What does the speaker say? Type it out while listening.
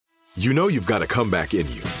You know you've got a comeback in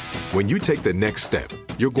you. When you take the next step,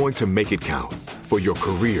 you're going to make it count for your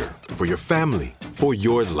career, for your family, for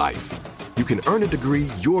your life. You can earn a degree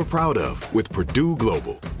you're proud of with Purdue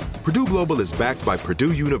Global. Purdue Global is backed by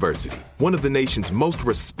Purdue University, one of the nation's most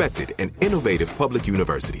respected and innovative public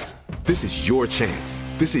universities. This is your chance.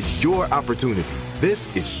 This is your opportunity.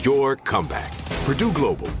 This is your comeback. Purdue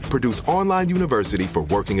Global, Purdue's online university for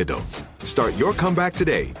working adults. Start your comeback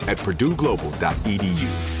today at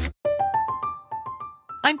purdueglobal.edu.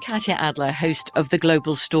 I'm Katya Adler, host of The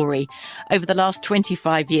Global Story. Over the last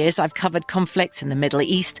 25 years, I've covered conflicts in the Middle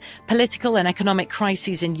East, political and economic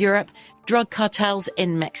crises in Europe, drug cartels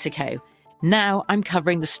in Mexico. Now I'm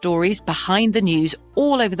covering the stories behind the news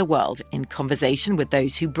all over the world in conversation with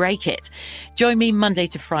those who break it. Join me Monday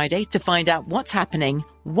to Friday to find out what's happening,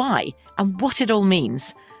 why, and what it all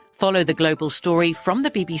means. Follow The Global Story from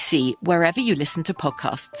the BBC wherever you listen to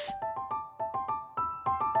podcasts.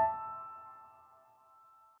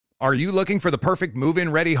 Are you looking for the perfect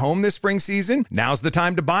move-in ready home this spring season? Now's the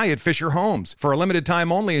time to buy at Fisher Homes. For a limited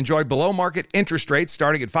time only, enjoy below-market interest rates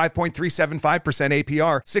starting at 5.375%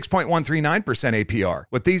 APR, 6.139% APR.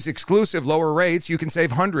 With these exclusive lower rates, you can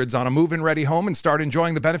save hundreds on a move-in ready home and start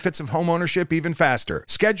enjoying the benefits of homeownership even faster.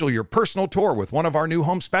 Schedule your personal tour with one of our new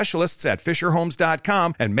home specialists at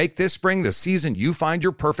FisherHomes.com and make this spring the season you find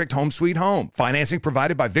your perfect home sweet home. Financing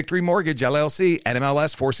provided by Victory Mortgage, LLC,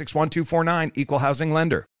 NMLS 461249, Equal Housing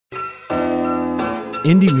Lender.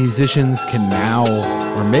 Indie musicians can now,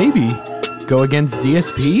 or maybe, go against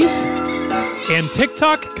DSPs? And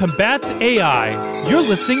TikTok combats AI. You're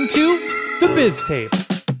listening to the Biztape.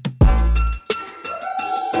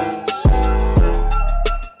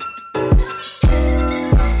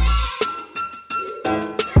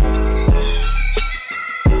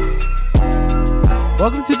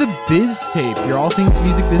 Welcome to the Biztape, your all things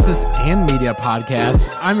music, business, and media podcast.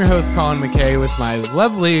 I'm your host, Colin McKay, with my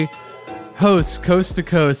lovely host, coast to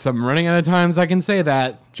coast. I'm running out of times I can say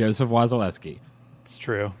that. Joseph Wazaleski. It's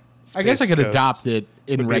true. I guess I could adopt it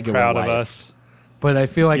in regular life. Proud of us. But I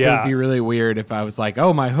feel like it would be really weird if I was like,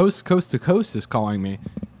 oh, my host, coast to coast, is calling me.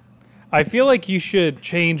 I feel like you should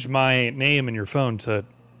change my name in your phone to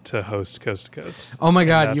host coast to coast. Oh my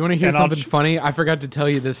God. You want to hear something funny? I forgot to tell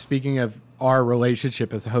you this, speaking of our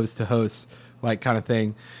relationship as host to host, like kind of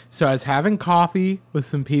thing. So I was having coffee with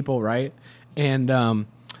some people, right? And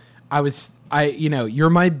you're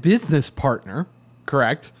my business partner,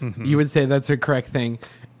 correct? Mm-hmm. You would say that's a correct thing.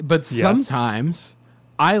 But sometimes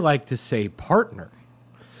I like to say partner.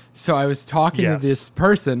 So I was talking to this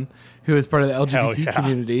person who is part of the LGBT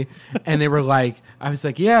community, and they were like, I was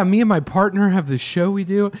like, yeah, me and my partner have this show we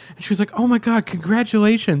do. And she was like, oh my God,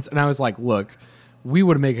 congratulations. And I was like, look, we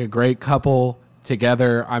would make a great couple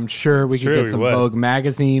together. I'm sure we could get some Vogue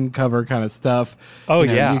magazine cover kind of stuff. Oh,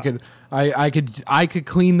 yeah. You could, I could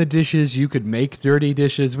clean the dishes. You could make dirty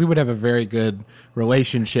dishes. We would have a very good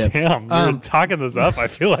relationship. Damn, you're talking this up. I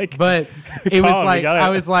feel like, but it was like I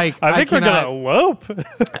was like, I think we're gonna elope.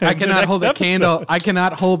 I cannot hold a candle. I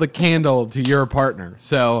cannot hold a candle to your partner.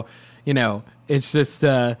 So it's just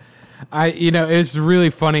it's really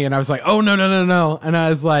funny. And I was like, oh no. And I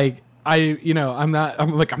was like, I'm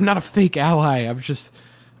not a fake ally. I'm just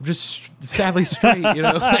sadly straight,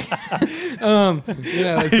 I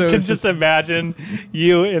can just imagine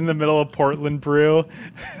you in the middle of Portland Brew,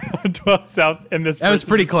 12 South, and this. That was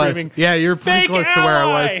pretty close. Yeah, you're pretty close to where I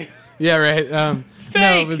was. Yeah, right.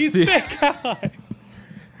 He's fake ally.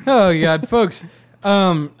 Oh God, folks.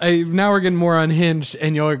 Now we're getting more unhinged,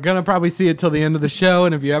 and you're gonna probably see it till the end of the show.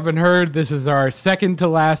 And if you haven't heard, this is our second to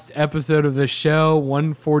last episode of the show,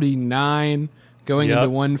 149. Going into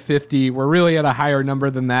 150. We're really at a higher number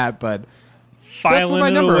than that, but that's what my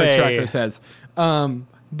number tracker says.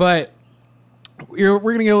 But we're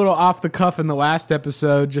going to get a little off the cuff in the last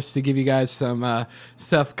episode just to give you guys some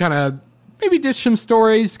stuff, kind of maybe dish some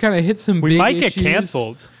stories, kind of hit some big issues. We might get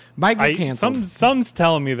canceled. Might get canceled. Some's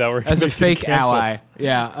telling me that we're as a fake ally.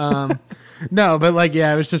 Yeah. No, but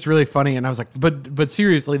it was just really funny. And I was like, but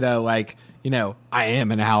seriously though, I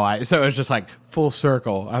am an ally. So it was just like full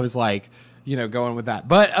circle. I was like, going with that.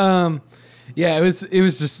 But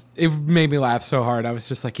it made me laugh so hard. I was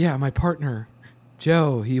just like, yeah, my partner,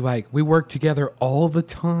 Joe, we work together all the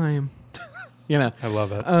time. I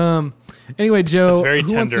love it. Anyway, Joe,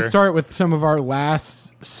 who wants to start with some of our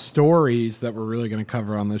last stories that we're really going to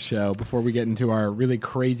cover on the show before we get into our really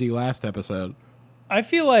crazy last episode? I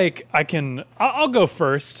feel like I'll go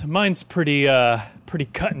first. Mine's pretty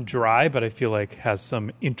cut and dry, but I feel like has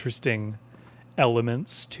some interesting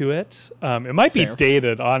elements to it. It might be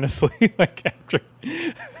dated, honestly.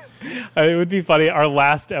 It would be funny. Our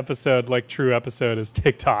last episode, like true episode, is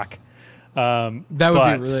TikTok. That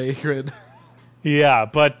would be really good. Yeah,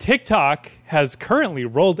 but TikTok has currently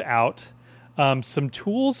rolled out some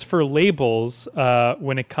tools for labels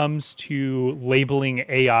when it comes to labeling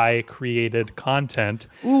AI-created content.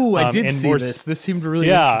 Ooh, I did see this. This seemed really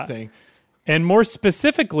interesting. And more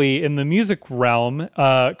specifically, in the music realm,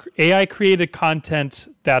 AI-created content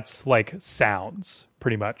that's like sounds,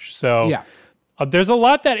 pretty much. So there's a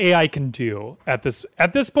lot that AI can do at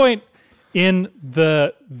this point in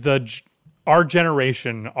our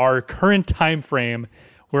generation, our current time frame.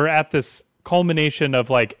 We're at this culmination of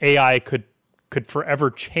like AI could forever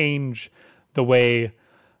change the way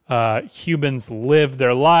humans live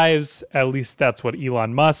their lives. At least that's what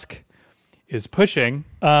Elon Musk is pushing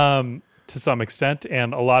to some extent,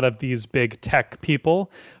 and a lot of these big tech people.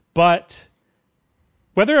 But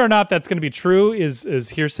whether or not that's going to be true is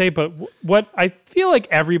hearsay. But what I feel like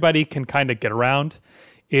everybody can kind of get around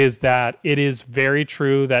is that it is very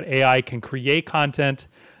true that AI can create content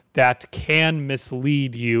that can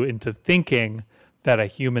mislead you into thinking that a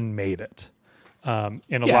human made it.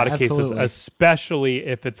 In a lot of cases, especially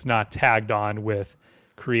if it's not tagged on with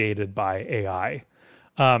created by AI.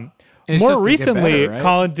 More recently, better, right?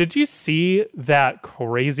 Colin, did you see that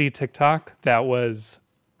crazy TikTok that was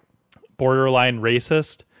borderline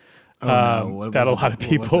racist? That a lot of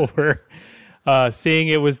people were seeing.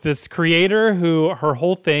 It was this creator who her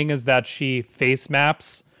whole thing is that she face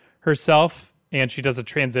maps herself and she does a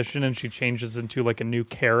transition and she changes into like a new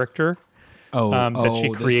character. That she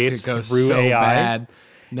creates through AI. Bad.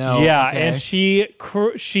 No, yeah, okay. And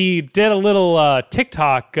she did a little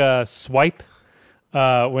TikTok swipe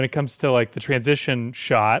when it comes to like the transition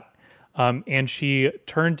shot, and she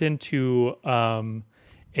turned into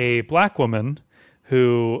a black woman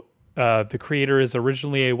who the creator is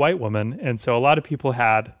originally a white woman, and so a lot of people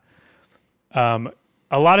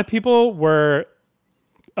were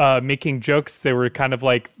making jokes. They were kind of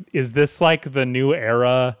like, "Is this like the new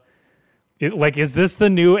era?" Is this the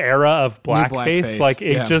new era of blackface? Like,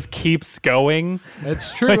 it just keeps going.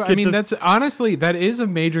 That's true. Like, I mean, that's honestly, that is a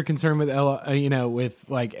major concern with, with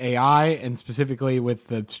like AI, and specifically with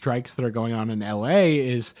the strikes that are going on in LA,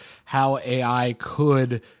 is how AI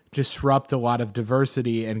could disrupt a lot of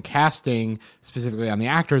diversity and casting, specifically on the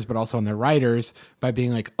actors, but also on the writers, by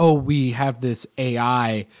being like, oh, we have this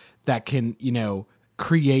AI that can,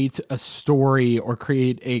 create a story or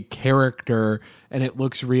create a character and it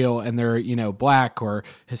looks real and they're, black or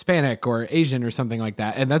Hispanic or Asian or something like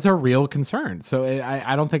that. And that's a real concern. So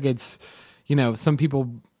I don't think it's, some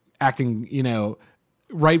people acting,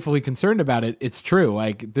 rightfully concerned about it. It's true.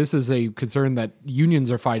 Like, this is a concern that unions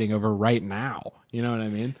are fighting over right now. You know what I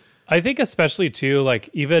mean? I think especially too, like,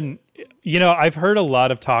 even, I've heard a lot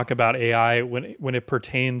of talk about AI when it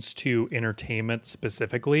pertains to entertainment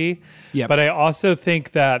specifically. Yep. But I also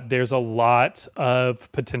think that there's a lot of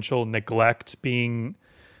potential neglect being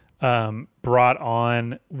brought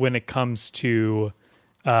on when it comes to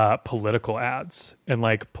political ads and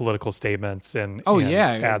like political statements and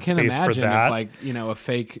ad space for that. If, like, a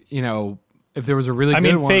fake, if there was a really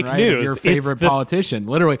good one, fake right? News. If your favorite politician,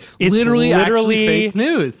 literally actually fake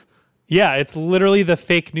news. Yeah, it's literally the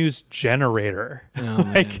fake news generator.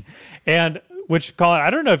 Oh, and which, Colin, I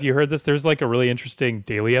don't know if you heard this. There's like a really interesting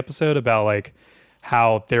daily episode about like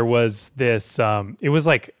how there was this, it was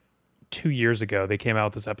like 2 years ago. They came out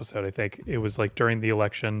with this episode. I think it was like during the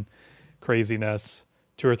election craziness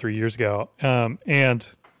 2 or 3 years ago. And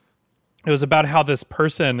it was about how this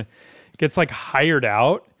person gets like hired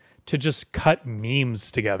out to just cut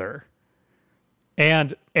memes together.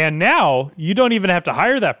 And now you don't even have to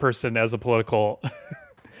hire that person as a political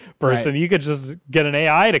person. Right. You could just get an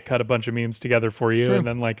AI to cut a bunch of memes together for you and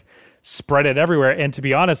then like spread it everywhere. And to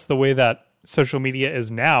be honest, the way that social media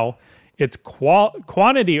is now, it's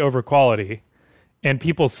quantity over quality, and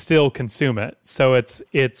people still consume it. So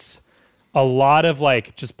it's a lot of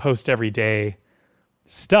like just post every day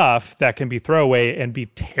stuff that can be throwaway and be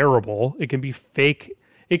terrible. It can be fake.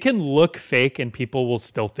 It can look fake and people will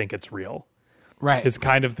still think it's real. Right. Is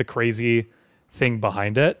kind of the crazy thing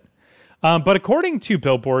behind it. But according to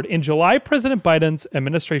Billboard, in July, President Biden's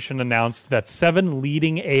administration announced that 7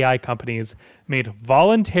 leading AI companies made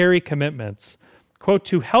voluntary commitments, quote,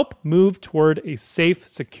 to help move toward a safe,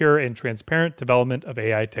 secure, and transparent development of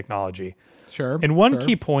AI technology. Sure. And one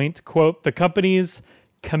key point, quote, the company's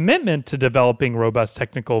commitment to developing robust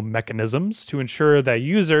technical mechanisms to ensure that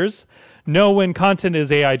users know when content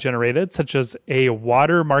is AI generated, such as a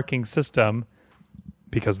watermarking system,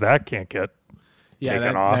 because that can't get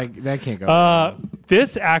taken off. That can't go.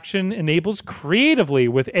 This action enables creatively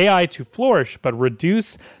with AI to flourish, but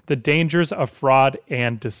reduce the dangers of fraud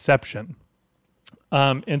and deception.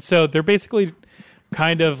 And so they're basically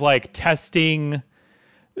kind of like testing.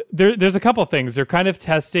 There's a couple things. They're kind of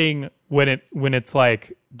testing when it's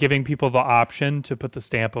like giving people the option to put the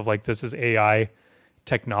stamp of like, this is AI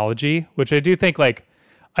technology, which I do think like,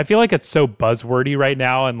 I feel like it's so buzzwordy right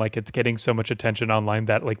now and like it's getting so much attention online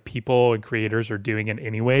that like people and creators are doing it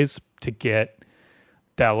anyways to get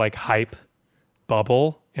that like hype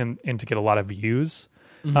bubble and to get a lot of views.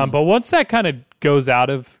 But once that kind of goes out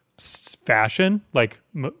of fashion, like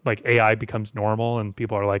AI becomes normal and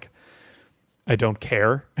people are like, I don't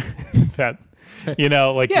care that, you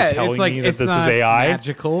know, like you're telling me that this is AI.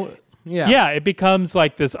 Magical. Yeah, it becomes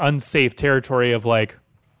like this unsafe territory of like,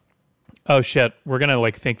 oh shit, we're gonna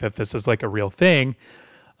like think that this is like a real thing.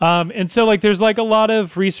 And so like there's like a lot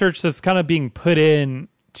of research that's kind of being put in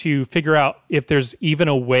to figure out if there's even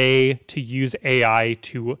a way to use AI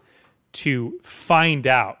to find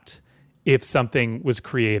out if something was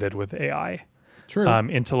created with AI. True.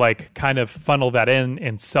 And to like kind of funnel that in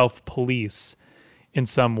and self-police in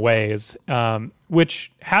some ways,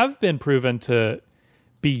 which have been proven to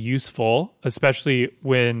be useful, especially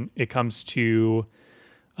when it comes to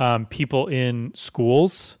people in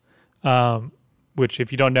schools, which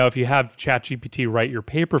if you don't know, if you have ChatGPT write your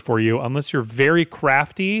paper for you, unless you're very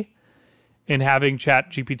crafty in having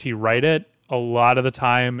ChatGPT write it, a lot of the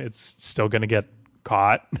time it's still going to get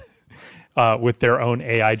caught with their own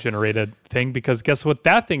AI generated thing, because guess what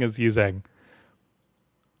that thing is using?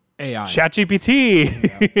 AI.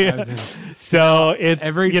 ChatGPT. Yeah, so it's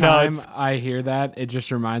every time I hear that, it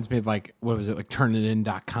just reminds me of like, what was it, like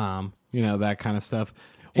turnitin.com, you know, that kind of stuff.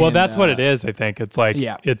 Well, and, that's what it is. I think it's like,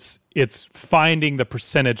 yeah. it's finding the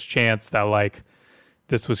percentage chance that like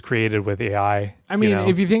this was created with AI. I mean,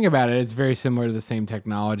 if you think about it, it's very similar to the same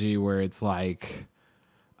technology where it's like,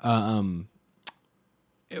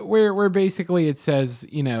 where basically it says,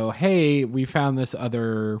 you know, hey, we found this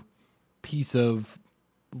other piece of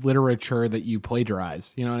literature that you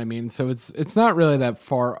plagiarize, you know what I mean? So it's not really that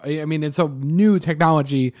far. I mean, it's a new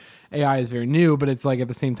technology. AI is very new, but it's like at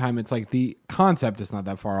the same time, it's like the concept is not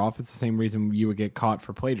that far off. It's the same reason you would get caught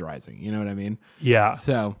for plagiarizing. You know what I mean? Yeah.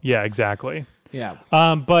 So yeah, exactly. Yeah.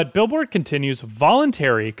 But Billboard continues,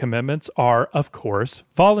 voluntary commitments are, of course,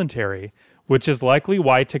 voluntary, which is likely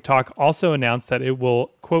why TikTok also announced that it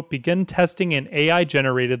will, quote, begin testing an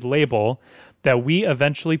AI-generated label that we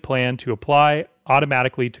eventually plan to apply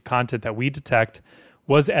automatically to content that we detect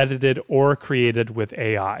was edited or created with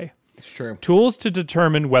AI. It's true. Tools to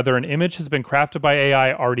determine whether an image has been crafted by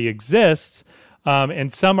AI already exists,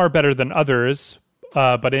 and some are better than others.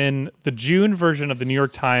 But in the June version of the New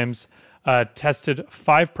York Times, tested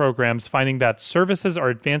 5 programs, finding that services are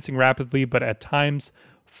advancing rapidly, but at times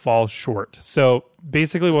fall short. So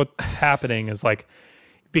basically what's happening is like,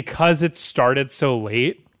 because it started so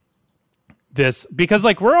late, because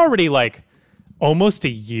like we're already like almost a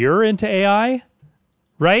year into AI,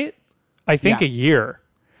 right? I think a year.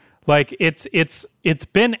 Like it's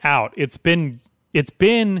been out. It's been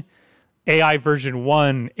AI version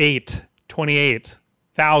 1.8,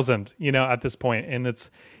 28,000, you know, at this point, and it's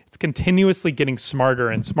continuously getting smarter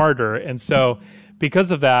and smarter. And so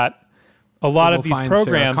because of that, a lot of these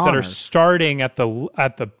programs that are starting at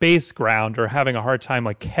the base ground are having a hard time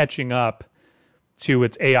like catching up to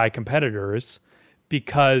its AI competitors,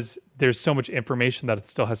 because there's so much information that it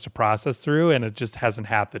still has to process through, and it just hasn't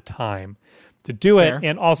had the time to do it.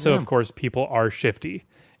 And also, of course, people are shifty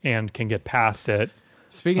and can get past it.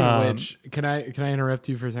 Speaking of which, can I interrupt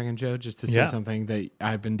you for a second, Joe, just to say something that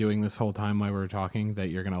I've been doing this whole time while we were talking that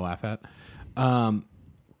you're going to laugh at?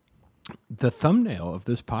 The thumbnail of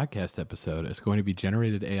this podcast episode is going to be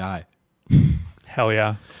generated AI. Hell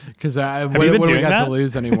yeah. Because what do we got to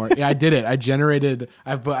lose anymore? Yeah, I did it. I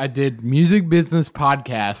did music business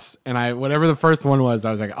podcasts, and whatever the first one was,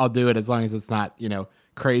 I was like, I'll do it as long as it's not, you know,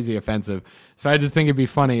 crazy offensive. So I just think it'd be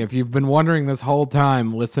funny if you've been wondering this whole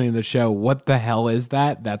time listening to the show, what the hell is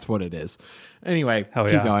that? That's what it is. Anyway,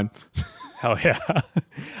 keep going. Hell yeah.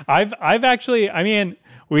 I've actually, I mean,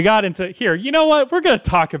 we got into here. You know what? We're going to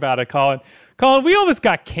talk about it, Colin. Colin, we almost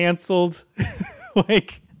got canceled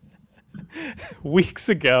like weeks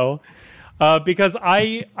ago because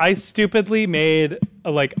I stupidly made,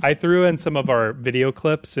 like, I threw in some of our video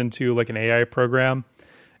clips into like an AI program,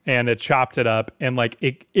 and it chopped it up, and like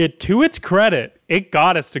it to its credit, it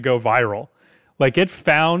got us to go viral. Like, it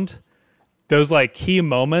found those like key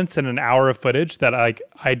moments in an hour of footage that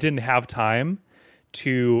I didn't have time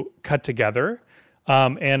to cut together.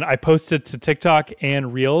 And I posted to TikTok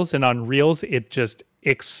and Reels, and on Reels, it just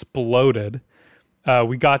exploded.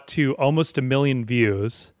 We got to almost 1 million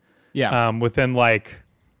views. Yeah. Within like,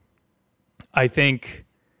 I think,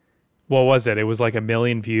 what was it? It was like 1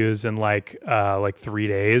 million views in like 3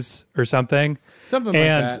 days or something. Something like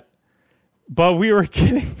that. But we were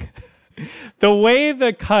getting the way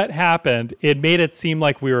the cut happened, it made it seem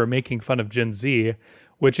like we were making fun of Gen Z,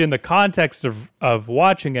 which in the context of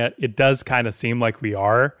watching it, it does kind of seem like we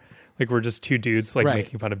are. Like we're just two dudes like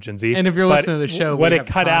making fun of Gen Z. And if you're listening to the show, what it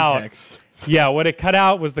cut context. what it cut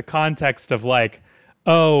out was the context of like,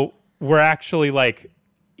 oh, we're actually like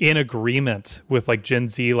in agreement with like Gen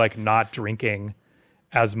Z like not drinking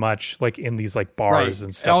as much like in these like bars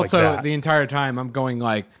and stuff also, like that. The entire time I'm going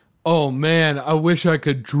like, oh man, I wish I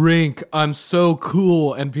could drink. I'm so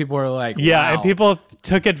cool. And people are like, wow. And people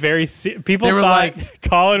took it very people thought like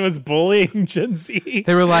Colin was bullying Gen Z.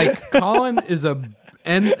 They were like, Colin is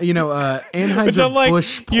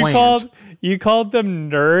Anheuser-Busch plant. You called them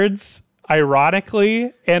nerds,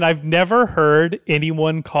 ironically, and I've never heard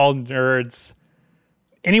anyone call anybody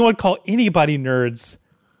nerds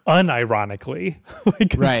unironically,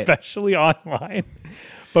 especially online.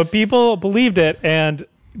 But people believed it, and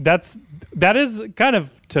that is kind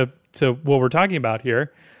of to what we're talking about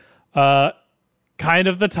here. Kind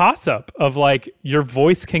of the toss-up of like your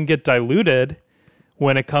voice can get diluted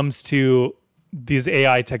when it comes to these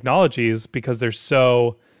AI technologies because they're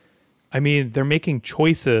making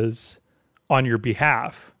choices on your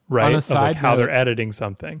behalf, right? Of like how they're editing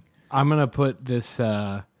something. I'm gonna put this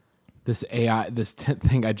AI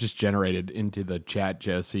thing I just generated into the chat,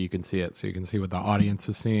 Joe, so you can see it, so you can see what the audience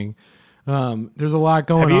is seeing. There's a lot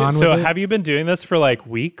going on. So have you been doing this for like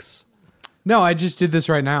weeks? No, I just did this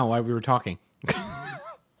right now while we were talking.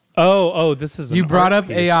 This is you brought up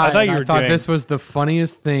piece. AI. I thought this was the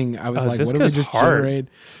funniest thing. I was like, this what did we just generate?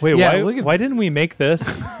 Wait, why didn't we make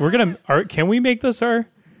this? Can we make this our?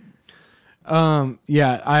 I love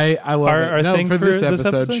it. Thing for this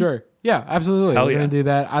episode, sure. Yeah, absolutely. We're gonna do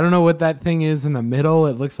that. I don't know what that thing is in the middle.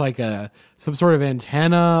 It looks like some sort of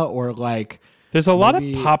antenna or like. There's a lot of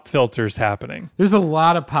pop filters happening. There's a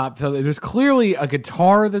lot of pop filters. There's clearly a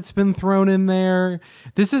guitar that's been thrown in there.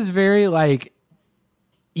 This is very like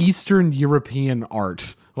Eastern European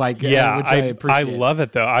art. Like, which I appreciate. I love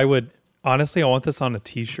it though. I want this on a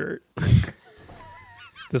t-shirt.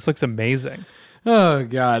 This looks amazing. Oh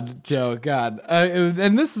God, Joe, God.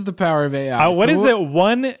 And this is the power of AI. What is it?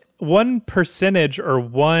 One percentage or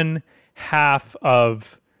 1/2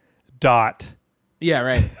 of dot. Yeah,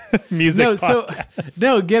 right. Music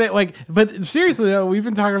podcast. Get it. Like, but seriously though, we've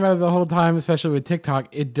been talking about it the whole time, especially with TikTok.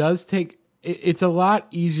 It does take. It's a lot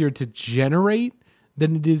easier to generate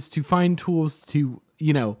than it is to find tools to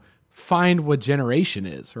find what generation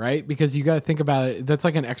is, right? Because you got to think about it. That's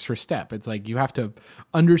like an extra step. It's like you have to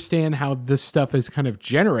understand how this stuff is kind of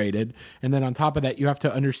generated, and then on top of that, you have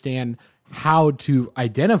to understand how to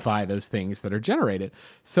identify those things that are generated.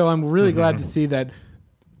 So I'm really glad to see that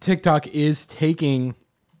TikTok is taking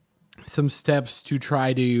some steps to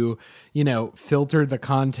try to, filter the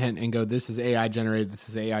content and go, this is AI generated, this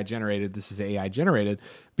is AI generated, this is AI generated,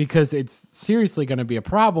 because it's seriously going to be a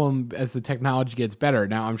problem as the technology gets better.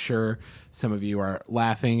 Now, I'm sure some of you are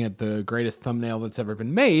laughing at the greatest thumbnail that's ever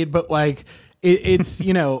been made, but like, it's,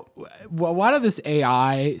 a lot of this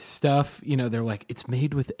AI stuff, they're like, it's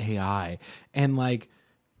made with AI. And like,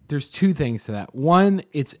 there's two things to that. One,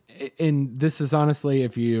 and this is honestly,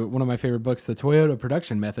 one of my favorite books, The Toyota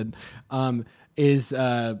Production Method, is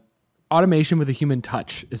automation with a human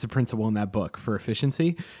touch is a principle in that book for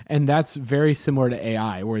efficiency. And that's very similar to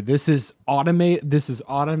AI, where this is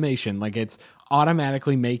automation. Like it's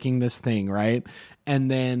automatically making this thing, right?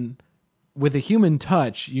 And then with a human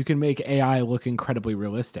touch, you can make AI look incredibly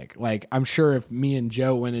realistic. Like I'm sure if me and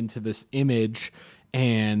Joe went into this image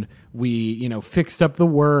and we, fixed up the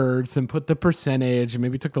words and put the percentage and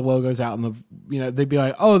maybe took the logos out and they'd be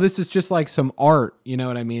like, oh, this is just like some art, you know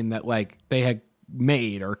what I mean? That like they had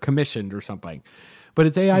made or commissioned or something, but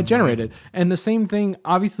it's AI generated. And the same thing,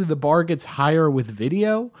 obviously the bar gets higher with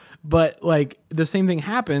video, but like the same thing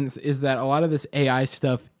happens is that a lot of this AI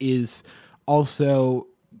stuff is also,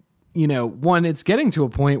 one, it's getting to a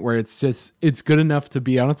point where it's good enough to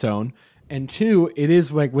be on its own. And two, it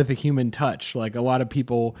is like with a human touch. Like a lot of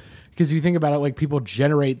people, because you think about it, like people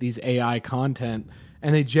generate these AI content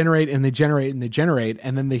and they generate and they generate and they generate.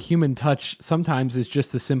 And then the human touch sometimes is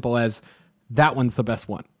just as simple as that one's the best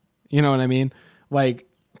one. You know what I mean? Like,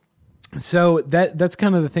 so that's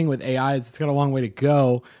kind of the thing with AI is it's got a long way to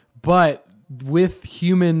go. But with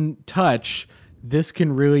human touch, this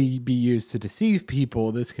can really be used to deceive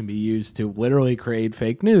people. This can be used to literally create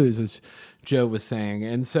fake news, as Joe was saying.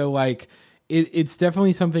 And so like, it's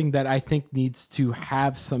definitely something that I think needs to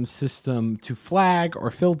have some system to flag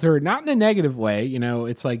or filter, not in a negative way. You know,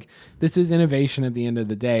 it's like, this is innovation at the end of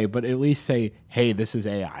the day, but at least say, hey, this is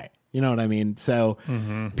AI. You know what I mean? So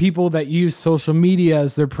people that use social media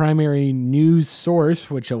as their primary news source,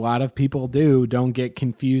 which a lot of people do, don't get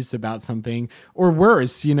confused about something. Or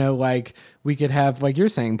worse, you know, like we could have, like you're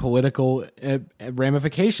saying, political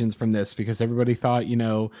ramifications from this because everybody thought, you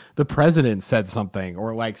know, the president said something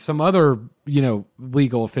or like some other, you know,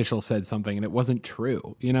 legal official said something and it wasn't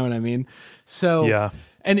true. You know what I mean? So, yeah.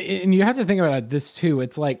 And you have to think about this too.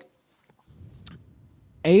 It's like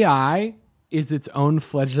AI is its own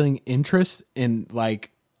fledgling interest in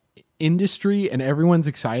like industry and everyone's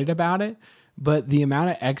excited about it, but the amount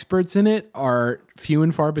of experts in it are few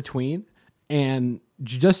and far between. And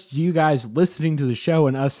just you guys listening to the show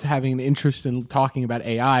and us having an interest in talking about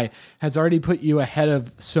AI has already put you ahead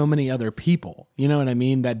of so many other people, you know what I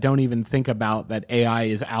mean, that don't even think about that AI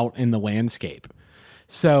is out in the landscape.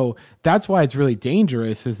 So that's why it's really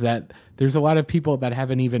dangerous, is that there's a lot of people that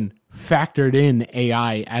haven't even factored in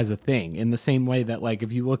AI as a thing, in the same way that, like,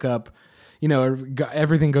 if you look up, you know,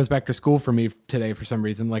 everything goes back to school for me today for some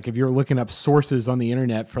reason. Like if you're looking up sources on the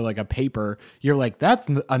internet for like a paper, you're like, that's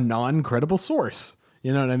a non-credible source.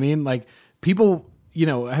 You know what I mean? Like people, you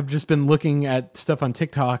know, have just been looking at stuff on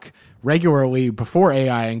TikTok regularly before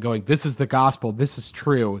AI and going, this is the gospel. This is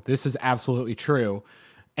true. This is absolutely true.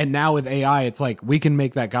 And now with AI, it's like we can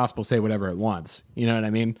make that gospel say whatever it wants. You know what I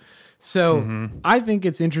mean? So I think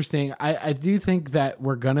it's interesting. I do think that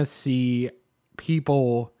we're going to see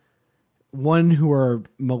people, one, who are,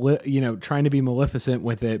 trying to be maleficent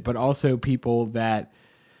with it, but also people that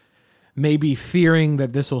may be fearing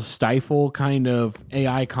that this will stifle kind of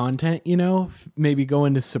AI content, you know, maybe go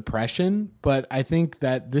into suppression. But I think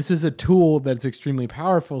that this is a tool that's extremely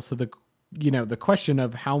powerful. So the question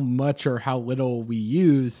of how much or how little we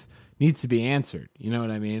use needs to be answered. You know what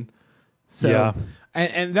I mean? So, yeah.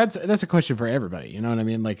 And that's a question for everybody. You know what I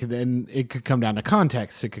mean? Like, then it could come down to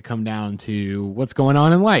context. It could come down to what's going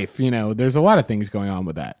on in life. You know, there's a lot of things going on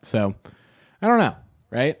with that. So I don't know.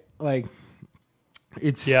 Right. Like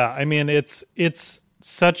it's, yeah, I mean, it's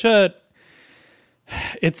such a,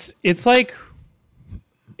 it's like,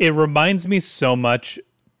 it reminds me so much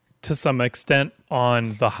to some extent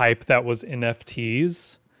on the hype that was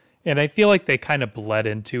NFTs. And I feel like they kind of bled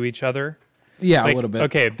into each other. Yeah, like, a little bit.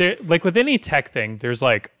 Okay, like with any tech thing, there's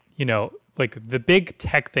like, you know, like the big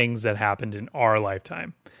tech things that happened in our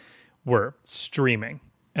lifetime were streaming.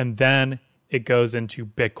 And then it goes into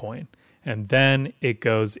Bitcoin. And then it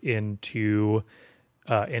goes into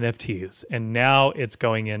NFTs. And now it's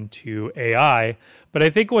going into AI. But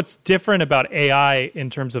I think what's different about AI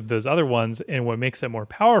in terms of those other ones and what makes it more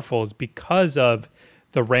powerful is because of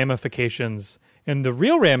the ramifications and the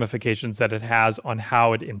real ramifications that it has on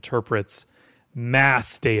how it interprets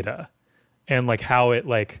mass data and like how it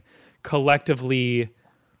like collectively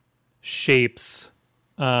shapes,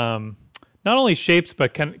 not only shapes,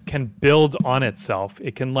 but can build on itself.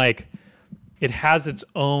 It can like, it has its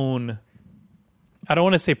own, I don't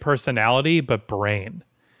want to say personality, but brain,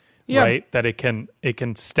 right? That it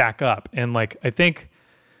can stack up. And like, I think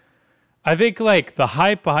like the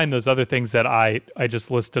hype behind those other things that I just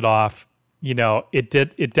listed off, you know, it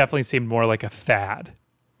definitely seemed more like a fad,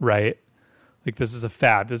 right? Like this is a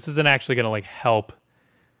fad. This isn't actually going to like help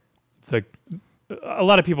a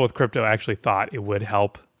lot of people with crypto actually thought it would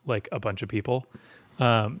help like a bunch of people.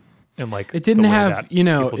 And like it didn't have, you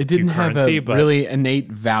know, it didn't have a really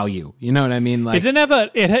innate value. You know what I mean? Like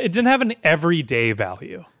it didn't have an everyday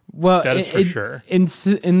value. Well, that is for sure. In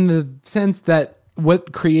the sense that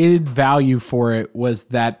what created value for it was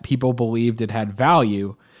that people believed it had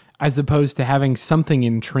value, as opposed to having something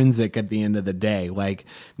intrinsic at the end of the day. Like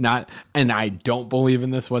not, and I don't believe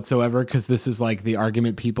in this whatsoever, because this is like the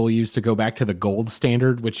argument people use to go back to the gold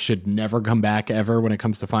standard, which should never come back ever when it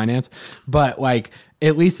comes to finance. But like,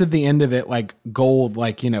 at least at the end of it, like gold,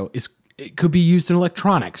 like, you know, it could be used in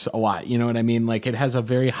electronics a lot. You know what I mean? Like it has a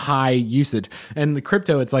very high usage. And the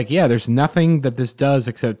crypto, it's like, yeah, there's nothing that this does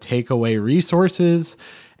except take away resources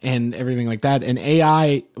and everything like that. And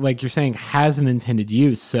AI, like you're saying, has an intended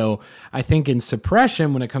use. So I think in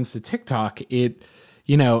suppression, when it comes to TikTok, this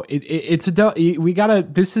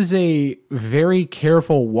is a very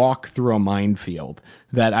careful walk through a minefield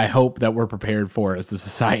that I hope that we're prepared for as a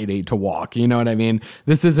society to walk. You know what I mean?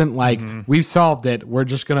 This isn't like we've solved it, we're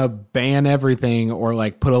just going to ban everything or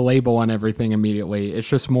like put a label on everything immediately. It's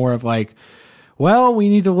just more of like, well, we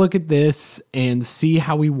need to look at this and see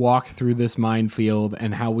how we walk through this minefield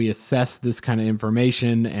and how we assess this kind of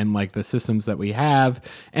information and like the systems that we have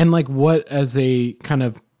and like what as a kind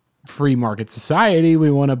of free market society we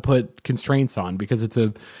want to put constraints on, because it's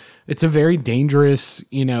a very dangerous,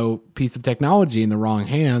 piece of technology in the wrong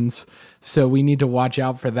hands. So we need to watch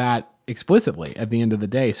out for that explicitly at the end of the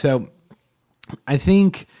day. So I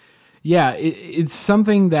think, it's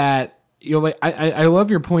something that, I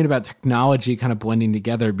love your point about technology kind of blending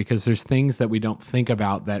together, because there's things that we don't think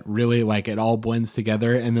about that really like it all blends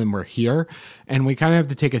together and then we're here. And we kind of have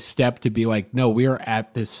to take a step to be like, no, we are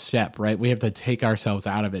at this step, right? We have to take ourselves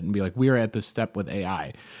out of it and be like, we are at this step with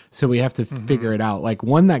AI. So we have to figure it out. Like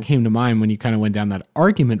one that came to mind when you kind of went down that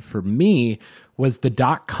argument for me was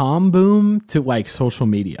the .com boom to like social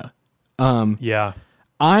media. Joe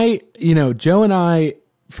and I,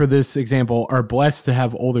 for this example, are blessed to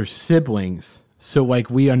have older siblings. So like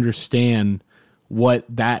we understand what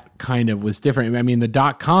that kind of was different. I mean,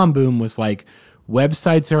 the .com boom was like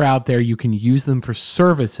websites are out there. You can use them for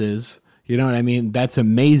services. You know what I mean? That's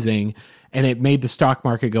amazing. And it made the stock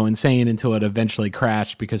market go insane until it eventually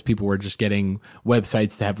crashed because people were just getting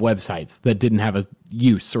websites to have websites that didn't have a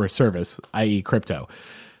use or a service, i.e. crypto.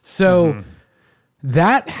 So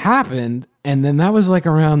that happened. And then that was like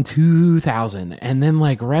around 2000. And then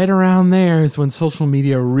like right around there is when social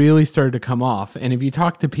media really started to come off. And if you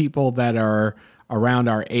talk to people that are around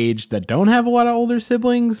our age that don't have a lot of older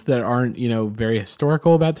siblings, that aren't, very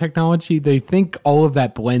historical about technology, they think all of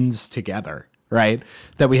that blends together, right?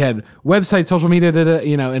 That we had websites, social media,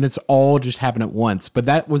 and it's all just happened at once. But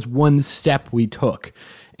that was one step we took.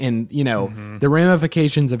 And, the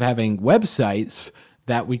ramifications of having websites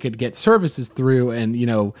that we could get services through and,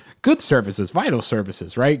 good services, vital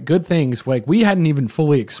services, right? Good things. Like we hadn't even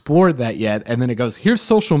fully explored that yet. And then it goes, here's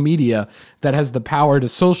social media that has the power to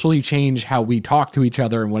socially change how we talk to each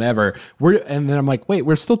other and whatever. And then I'm like, wait,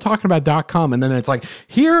 we're still talking about .com. And then it's like,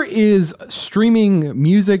 here is streaming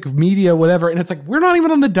music, media, whatever. And it's like, we're not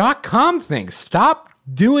even on the .com thing. Stop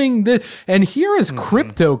doing this. And here is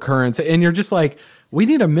cryptocurrency. And you're just like, we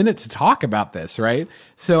need a minute to talk about this, right?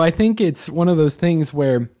 So I think it's one of those things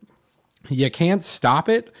where you can't stop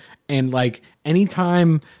it. And like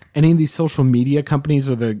anytime any of these social media companies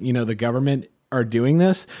or the government are doing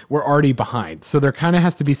this, we're already behind. So there kind of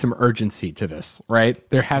has to be some urgency to this, right?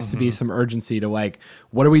 There has to be some urgency to like,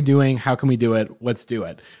 what are we doing? How can we do it? Let's do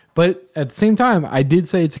it. But at the same time, I did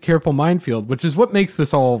say it's a careful minefield, which is what makes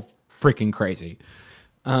this all freaking crazy.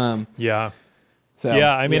 So,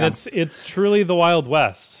 it's truly the Wild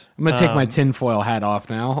West. I'm going to take my tinfoil hat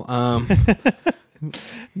off now.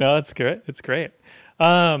 No, it's great. It's great.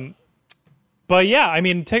 But yeah, I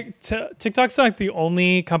mean, TikTok's like the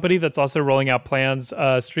only company that's also rolling out plans.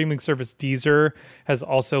 Streaming service Deezer has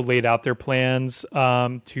also laid out their plans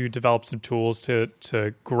to develop some tools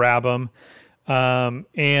to grab them. And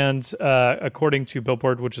according to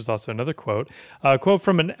Billboard, which is also another quote,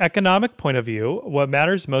 from an economic point of view, what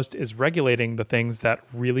matters most is regulating the things that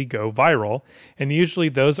really go viral. And usually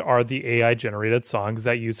those are the AI generated songs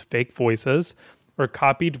that use fake voices or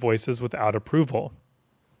copied voices without approval.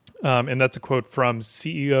 And that's a quote from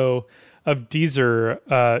CEO of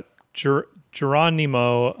Deezer,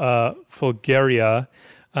 Geronimo Folgaria.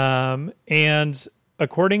 And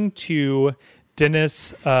according to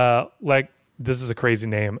Dennis, this is a crazy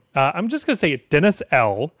name. I'm just going to say it, Dennis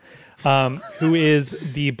L., who is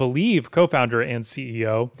the Believe co-founder and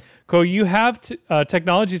CEO. You have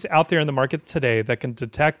technologies out there in the market today that can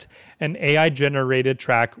detect an AI-generated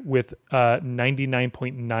track with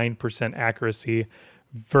 99.9% accuracy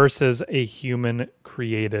versus a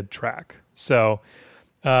human-created track. So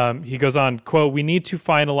he goes on, quote, we need to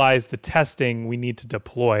finalize the testing we need to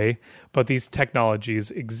deploy, but these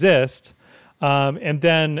technologies exist. And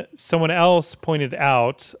then someone else pointed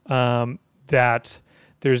out that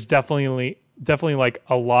there's definitely like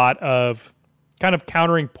a lot of kind of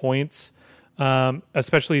countering points,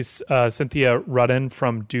 especially Cynthia Rudden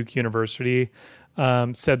from Duke University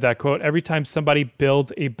said that, quote, every time somebody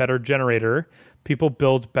builds a better generator, people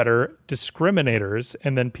build better discriminators,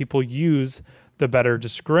 and then people use the better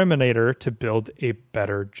discriminator to build a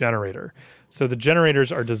better generator. So the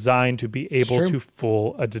generators are designed to be able to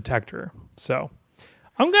fool a detector. So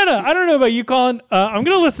I don't know about you, Colin. I'm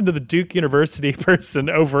going to listen to the Duke University person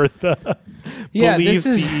over the Believe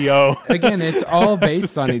CEO. Again, it's all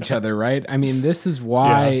based on each other, right? I mean, this is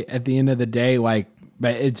why at the end of the day, like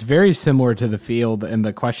But it's very similar to the field and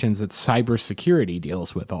the questions that cybersecurity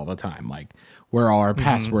deals with all the time, like where all our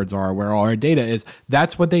passwords are, where all our data is.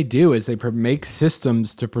 That's what they do, is they make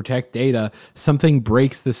systems to protect data. Something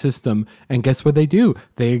breaks the system, and guess what they do?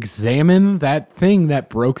 They examine that thing that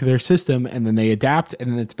broke their system, and then they adapt,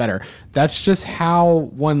 and then it's better. That's just how,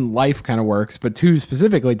 one, life kind of works, but two,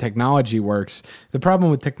 specifically, technology works. The problem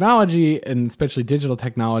with technology, and especially digital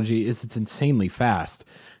technology, is it's insanely fast.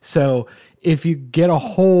 So if you get a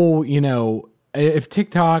whole, if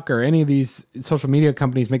TikTok or any of these social media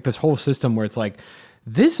companies make this whole system where it's like,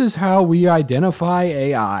 this is how we identify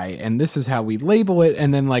AI and this is how we label it.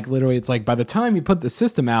 And then like literally it's like by the time you put the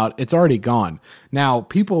system out, it's already gone. Now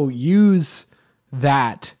people use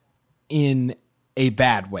that in a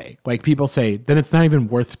bad way. Like people say, then it's not even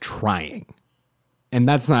worth trying. And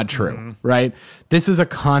that's not true, right? This is a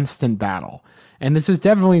constant battle. And this is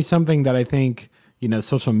definitely something that I think,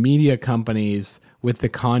 social media companies with the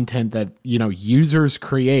content that, users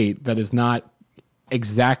create that is not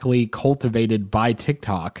exactly cultivated by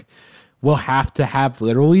TikTok will have to have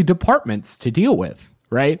literally departments to deal with,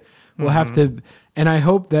 right? We'll have to, and I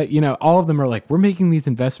hope that, all of them are like, we're making these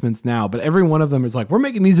investments now, but every one of them is like, we're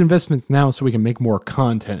making these investments now so we can make more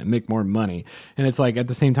content and make more money. And it's like, at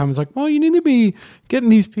the same time, it's like, well, you need to be getting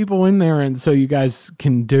these people in there. And so you guys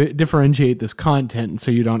can differentiate this content. And so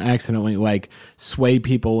you don't accidentally like sway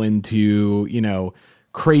people into,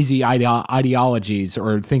 crazy ideologies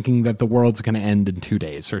or thinking that the world's going to end in 2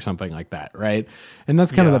 days or something like that, right? And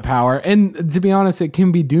that's kind of the power. And to be honest, it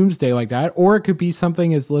can be doomsday like that, or it could be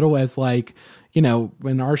something as little as like, in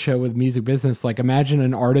our show with Music Business, like imagine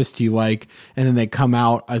an artist you like, and then they come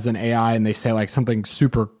out as an AI and they say like something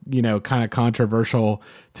super, kind of controversial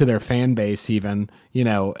to their fan base even,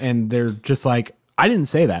 and they're just like, I didn't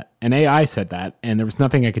say that. An AI said that, and there was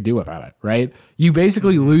nothing I could do about it, right? You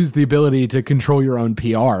basically lose the ability to control your own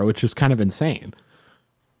PR, which is kind of insane.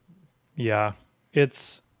 Yeah.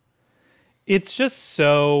 It's just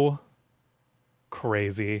so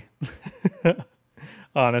crazy.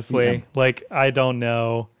 Honestly. Yeah. Like, I don't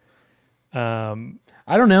know. I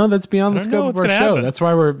don't know. That's beyond the scope of our show. Happen. That's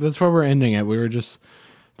why we're ending it. We were just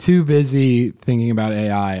too busy thinking about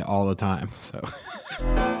AI all the time. So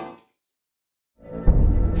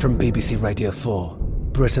From BBC Radio 4,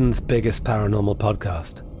 Britain's biggest paranormal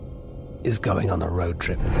podcast is going on a road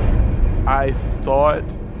trip. I thought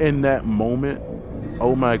in that moment,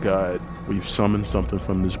 oh my God, we've summoned something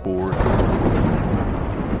from this board.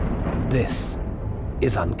 This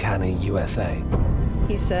is Uncanny USA.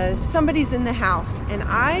 He says, somebody's in the house, and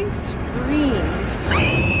I screamed.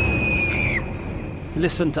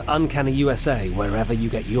 Listen to Uncanny USA wherever you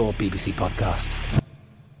get your BBC podcasts,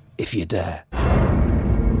 if you dare.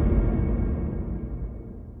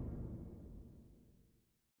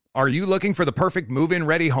 Are you looking for the perfect move-in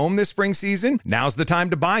ready home this spring season? Now's the time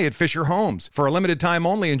to buy at Fisher Homes. For a limited time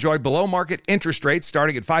only, enjoy below-market interest rates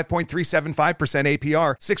starting at 5.375%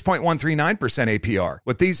 APR, 6.139% APR.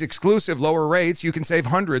 With these exclusive lower rates, you can save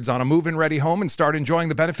hundreds on a move-in ready home and start enjoying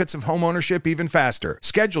the benefits of home ownership even faster.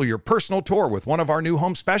 Schedule your personal tour with one of our new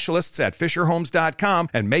home specialists at FisherHomes.com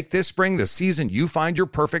and make this spring the season you find your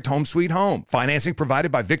perfect home sweet home. Financing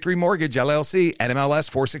provided by Victory Mortgage, LLC,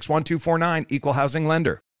 NMLS 461249, Equal Housing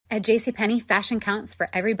Lender. At JCPenney, fashion counts for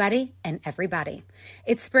everybody and everybody.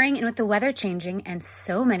 It's spring, and with the weather changing and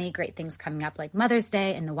so many great things coming up like Mother's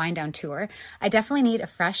Day and the Wind Down Tour, I definitely need a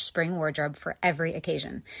fresh spring wardrobe for every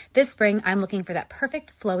occasion. This spring, I'm looking for that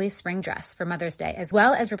perfect flowy spring dress for Mother's Day, as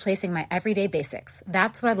well as replacing my everyday basics.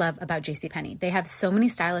 That's what I love about JCPenney. They have so many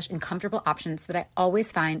stylish and comfortable options that I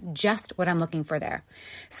always find just what I'm looking for there.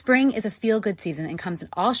 Spring is a feel-good season and comes in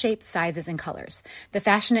all shapes, sizes, and colors. The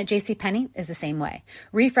fashion at JCPenney is the same way.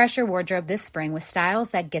 Refresh your wardrobe this spring with styles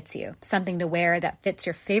that gets you, something to wear that fits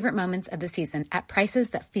your favorite moments of the season at prices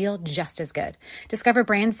that feel just as good. Discover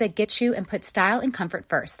brands that get you and put style and comfort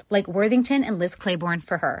first, like Worthington and Liz Claiborne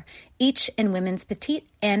for her, each in women's petite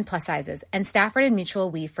and plus sizes, and Stafford and Mutual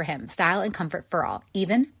Weave for him, style and comfort for all,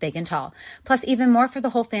 even big and tall. Plus even more for the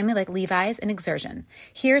whole family like Levi's and Exertion.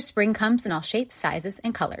 Here, spring comes in all shapes, sizes,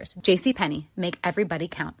 and colors. JCPenney, make everybody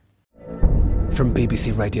count. From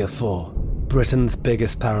BBC Radio 4, Britain's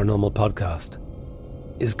biggest paranormal podcast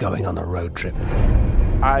is going on a road trip.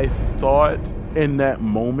 I thought in that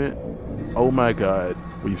moment, oh my God,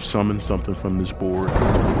 we've summoned something from this board.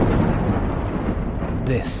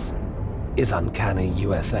 This is Uncanny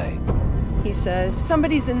USA. He says,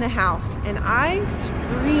 somebody's in the house, and I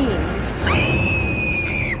screamed.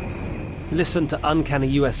 Listen to Uncanny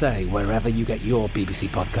USA wherever you get your BBC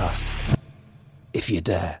podcasts, if you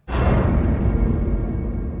dare.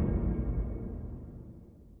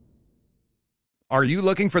 Are you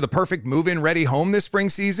looking for the perfect move-in ready home this spring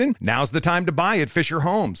season? Now's the time to buy at Fisher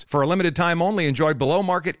Homes. For a limited time only, enjoy below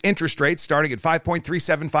market interest rates starting at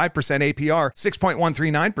 5.375% APR,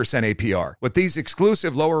 6.139% APR. With these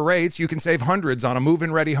exclusive lower rates, you can save hundreds on a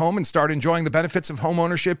move-in ready home and start enjoying the benefits of home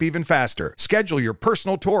ownership even faster. Schedule your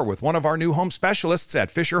personal tour with one of our new home specialists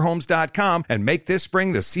at FisherHomes.com and make this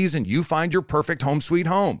spring the season you find your perfect home sweet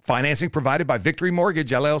home. Financing provided by Victory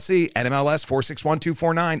Mortgage, LLC, NMLS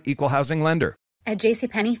 461249, Equal Housing Lender. At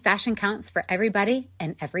JCPenney, fashion counts for everybody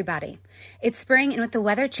and everybody. It's spring, and with the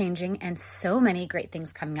weather changing and so many great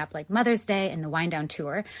things coming up like Mother's Day and the Wind Down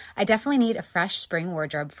Tour, I definitely need a fresh spring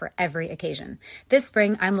wardrobe for every occasion. This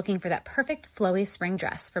spring, I'm looking for that perfect flowy spring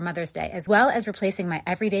dress for Mother's Day, as well as replacing my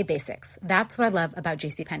everyday basics. That's what I love about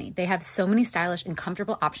JCPenney. They have so many stylish and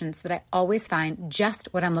comfortable options that I always find just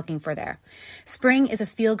what I'm looking for there. Spring is a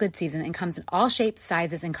feel-good season and comes in all shapes,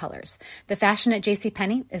 sizes, and colors. The fashion at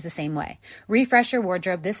JCPenney is the same way. Refresh your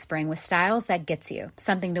wardrobe this spring with styles that gets you,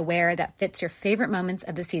 something to wear that fits your favorite moments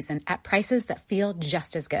of the season at prices that feel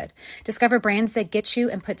just as good. Discover brands that get you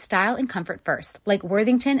and put style and comfort first, like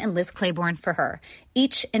Worthington and Liz Claiborne for her,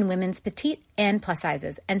 each in women's petite and plus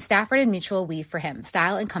sizes, and Stafford and Mutual Weave for him,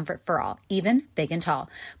 style and comfort for all, even big and tall.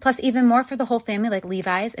 Plus even more for the whole family like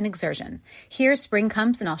Levi's and Exertion. Here, spring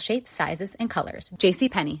comes in all shapes, sizes, and colors.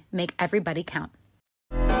 JCPenney, make everybody count.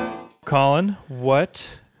 Colin,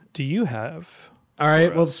 what do you have? All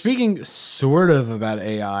right. Well, speaking sort of about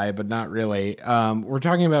AI, but not really, we're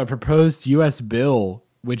talking about a proposed U.S. bill,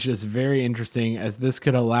 which is very interesting, as this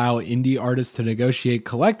could allow indie artists to negotiate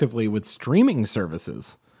collectively with streaming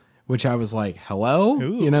services, which I was like, hello?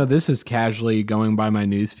 Ooh. You know, this is casually going by my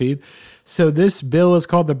newsfeed. So this bill is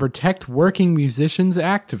called the Protect Working Musicians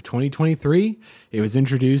Act of 2023. It was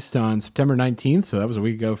introduced on September 19th, so that was a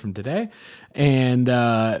week ago from today. And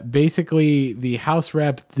basically, the House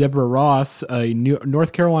Rep Deborah Ross, a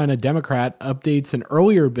North Carolina Democrat, updates an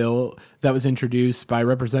earlier bill that was introduced by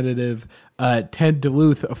Representative Ted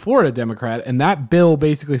Duluth, a Florida Democrat. And that bill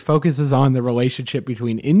basically focuses on the relationship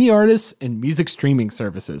between indie artists and music streaming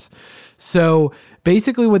services. So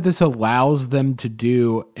basically what this allows them to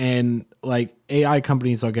do, and like AI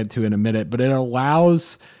companies I'll get to in a minute, but it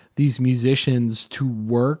allows these musicians to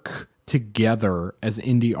work together as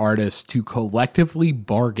indie artists to collectively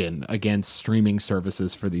bargain against streaming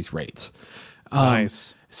services for these rates.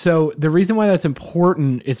 Nice. So the reason why that's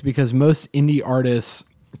important is because most indie artists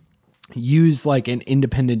use like an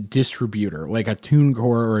independent distributor, like a TuneCore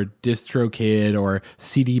or a DistroKid or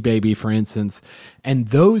CD Baby, for instance. And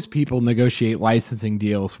those people negotiate licensing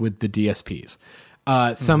deals with the DSPs.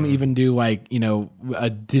 Some even do like, you know, a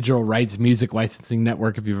digital rights music licensing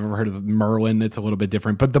network. If you've ever heard of Merlin, it's a little bit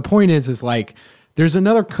different. But the point is like, there's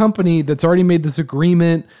another company that's already made this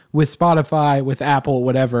agreement with Spotify, with Apple,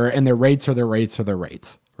 whatever, and their rates are their rates are their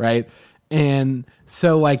rates, right? And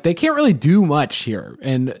so like they can't really do much here.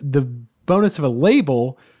 And the bonus of a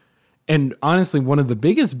label, and honestly, one of the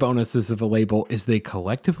biggest bonuses of a label is they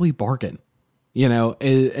collectively bargain, you know,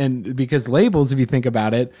 and because labels, if you think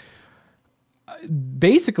about it,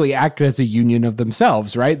 basically act as a union of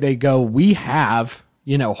themselves, right? They go, we have,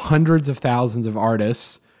 you know, hundreds of thousands of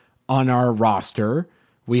artists on our roster.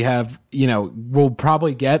 We have, you know, we'll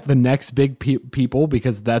probably get the next big people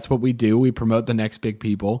because that's what we do. We promote the next big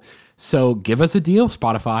people. So give us a deal,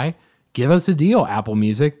 Spotify. Give us a deal, Apple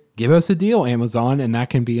Music. Give us a deal, Amazon. And that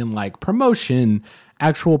can be in like promotion,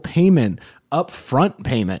 actual payment, upfront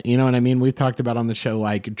payment. You know what I mean? We've talked about on the show,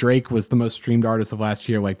 like Drake was the most streamed artist of last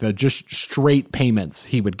year, like the just straight payments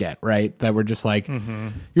he would get, right? That were just like,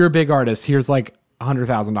 you're a big artist. Here's like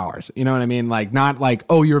 $100,000. You know what I mean? Like not like,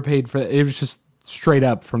 oh, you were paid for it. It was just straight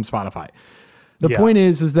up from Spotify. The point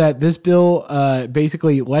is that this bill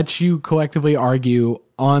basically lets you collectively argue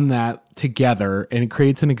on that together, and it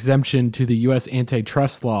creates an exemption to the U.S.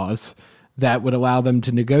 antitrust laws that would allow them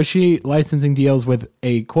to negotiate licensing deals with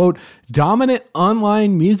a, quote, dominant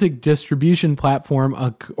online music distribution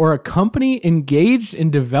platform or a company engaged in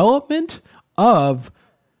development of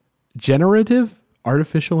generative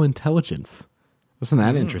artificial intelligence. Isn't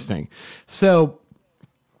that interesting? So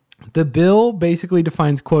the bill basically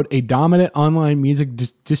defines, quote, a dominant online music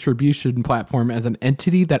distribution platform as an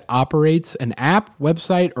entity that operates an app,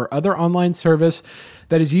 website, or other online service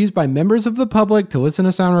that is used by members of the public to listen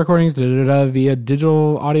to sound recordings via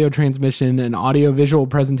digital audio transmission and audio visual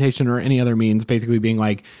presentation or any other means, basically being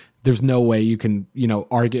like, there's no way you can, you know,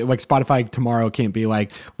 argue, like Spotify tomorrow can't be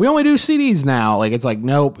like, we only do CDs now. Like, it's like,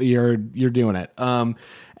 nope, you're doing it.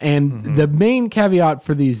 And the main caveat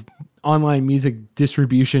for these online music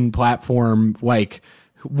distribution platform, like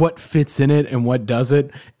what fits in it and what does it,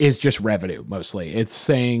 is just revenue mostly. It's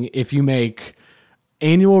saying if you make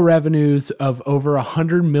annual revenues of over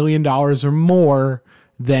 $100 million or more,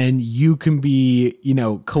 then you can be,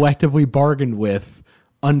 collectively bargained with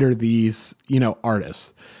under these,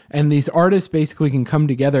 artists. And these artists basically can come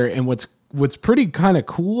together. And what's pretty kind of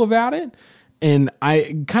cool about it, and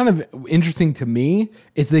kind of interesting to me,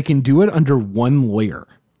 is they can do it under one lawyer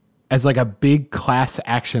as like a big class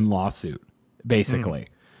action lawsuit, basically.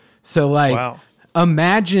 So like,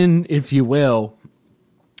 imagine, if you will,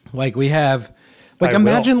 like we have, like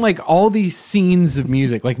imagine like all these scenes of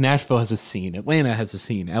music, like Nashville has a scene, Atlanta has a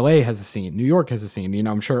scene, LA has a scene, New York has a scene,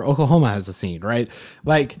 I'm sure Oklahoma has a scene, right?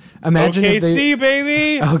 Like imagine OKC,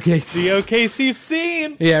 baby. OKC. The OKC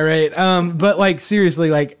scene. Yeah, right. But like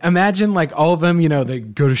seriously, like imagine like all of them, they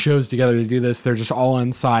go to shows together to do this. They're just all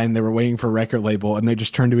unsigned. They were waiting for a record label and they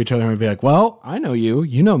just turn to each other and be like, well, I know you,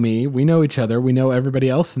 you know me, we know each other, we know everybody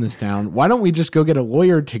else in this town. Why don't we just go get a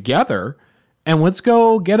lawyer together? And let's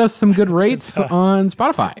go get us some good rates on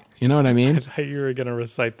Spotify. You know what I mean? I thought you were going to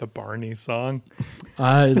recite the Barney song.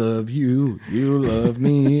 I love you. You love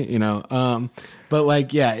me. But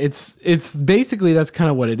like, yeah, it's basically that's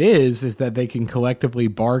kind of what it is that they can collectively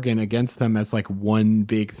bargain against them as like one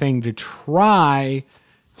big thing to try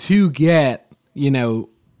to get,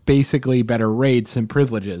 basically better rates and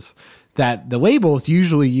privileges that the labels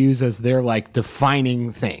usually use as their like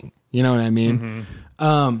defining thing. You know what I mean?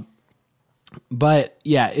 Mm-hmm. But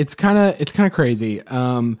yeah, it's kind of crazy.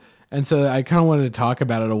 And so I kind of wanted to talk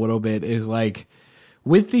about it a little bit, is like,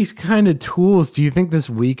 with these kind of tools, do you think this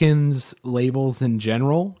weakens labels in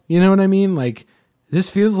general? You know what I mean? Like, this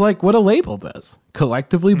feels like what a label does,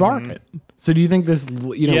 collectively bargain. So do you think this,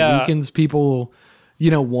 weakens people,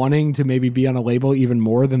 wanting to maybe be on a label even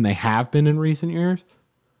more than they have been in recent years?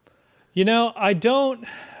 I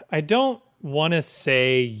don't want to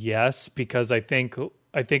say yes, because I think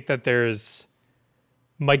that there's,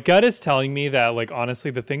 my gut is telling me that, like,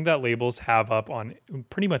 honestly, the thing that labels have up on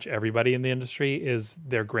pretty much everybody in the industry is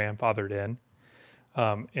they're grandfathered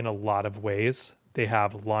in a lot of ways. They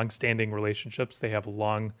have long-standing relationships. They have a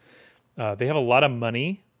lot of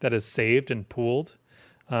money that is saved and pooled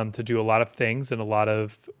to do a lot of things, and a lot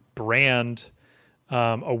of brand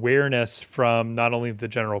awareness from not only the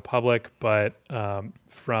general public, but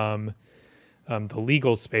from the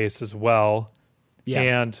legal space as well. Yeah.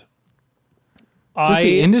 And just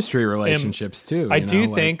the industry relationships too. I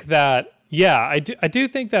do think that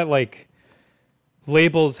like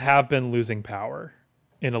labels have been losing power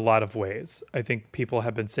in a lot of ways. I think people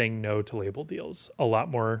have been saying no to label deals a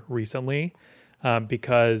lot more recently,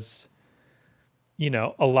 because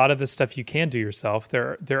a lot of the stuff you can do yourself.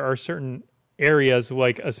 There are certain areas,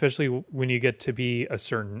 like especially when you get to be a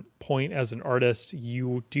certain point as an artist,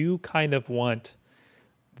 you do kind of want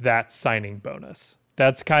that signing bonus.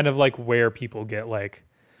 That's kind of like where people get like,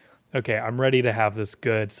 okay, I'm ready to have this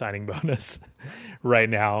good signing bonus right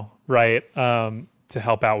now, right? To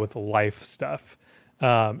help out with the life stuff.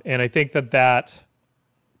 And I think that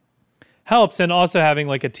helps. And also having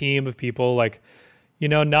like a team of people, like,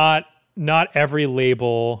 not every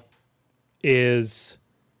label is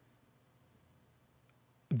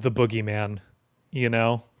the boogeyman,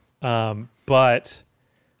 but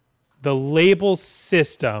the label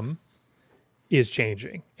system is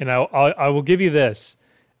changing. And I will give you this.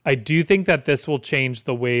 I do think that this will change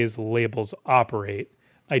the ways labels operate.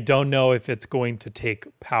 I don't know if it's going to take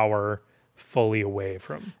power fully away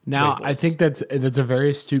from now. labels. I think that's a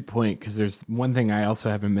very astute point, because there's one thing I also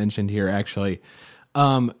haven't mentioned here, actually.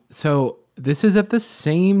 So this is at the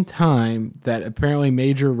same time that apparently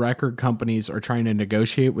major record companies are trying to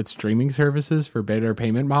negotiate with streaming services for better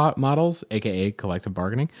payment models, aka collective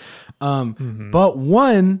bargaining. But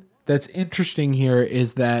one that's interesting here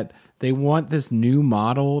is that they want this new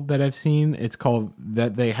model that I've seen. It's called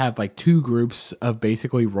that they have like two groups of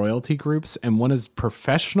basically royalty groups, and one is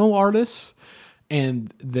professional artists,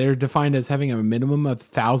 and they're defined as having a minimum of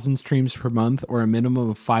 1,000 streams per month or a minimum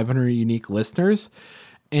of 500 unique listeners.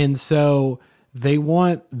 And so they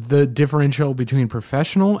want the differential between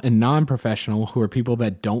professional and non-professional, who are people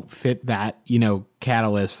that don't fit that,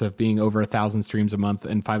 catalyst of being over 1,000 streams a month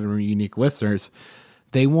and 500 unique listeners.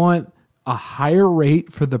 They want a higher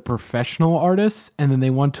rate for the professional artists, and then they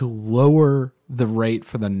want to lower the rate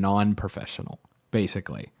for the non-professional,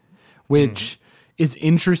 basically, which is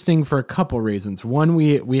interesting for a couple reasons. One,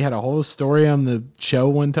 we had a whole story on the show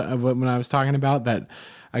one time when I was talking about that.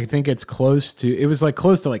 I think it was like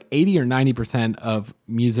close to like 80 or 90% of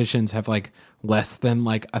musicians have like less than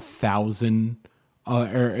like 1,000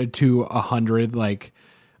 or to 100, like,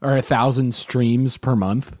 or 1,000 streams per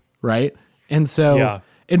month. Right. And so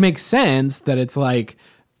it makes sense that it's like,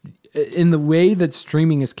 in the way that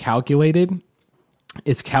streaming is calculated,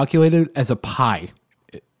 it's calculated as a pie.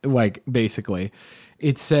 Like, basically,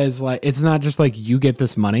 it says, like, it's not just like you get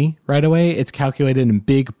this money right away. It's calculated in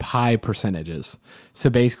big pie percentages. So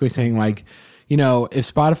basically saying, like, you know,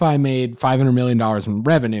 if Spotify made $500 million in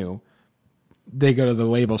revenue, they go to the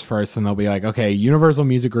labels first and they'll be like, okay, Universal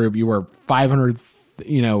Music Group, you were 500,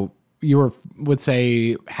 you know, you were, would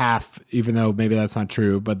say half, even though maybe that's not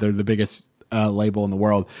true, but they're the biggest label in the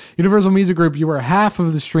world. Universal Music Group, you were half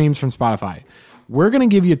of the streams from Spotify. We're going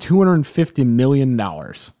to give you $250 million.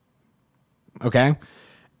 Okay.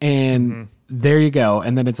 And there you go.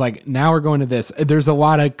 And then it's like, now we're going to this. There's a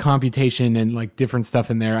lot of computation and like different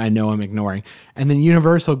stuff in there I know I'm ignoring. And then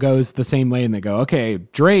Universal goes the same way and they go, okay,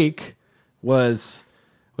 Drake was,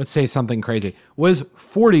 let's say something crazy, was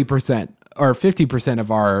 40% or 50%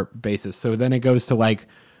 of our basis. So then it goes to like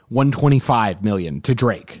 125 million to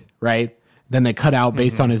Drake, right? Then they cut out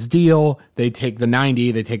based on his deal. They take the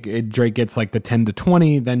 90. They take Drake gets like the 10 to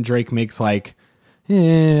 20. Then Drake makes like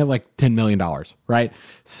 $10 million, right?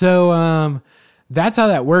 So that's how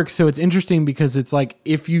that works. So it's interesting because it's like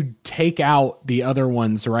if you take out the other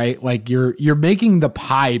ones, right? Like you're making the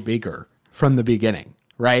pie bigger from the beginning,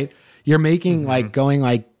 right? You're making like going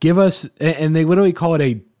like give us, and they literally call it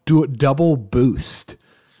a double boost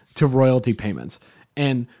to royalty payments.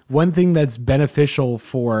 And one thing that's beneficial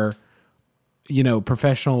for, you know,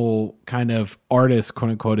 professional kind of artists,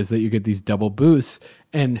 quote unquote, is that you get these double boosts.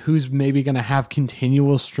 And who's maybe going to have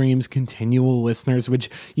continual streams, continual listeners, which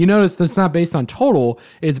you notice that's not based on total.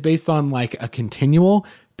 It's based on like a continual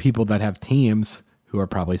people that have teams who are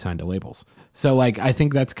probably signed to labels. So like, I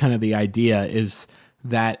think that's kind of the idea, is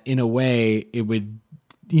that in a way it would,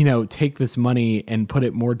 you know, take this money and put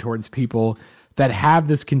it more towards people that have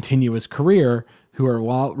this continuous career who are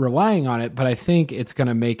relying on it. But I think it's going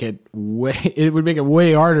to make it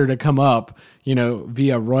way harder to come up, you know,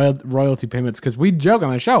 via royalty payments. Cause we joke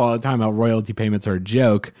on the show all the time how royalty payments are a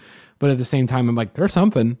joke, but at the same time, I'm like, there's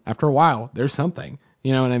something after a while, there's something,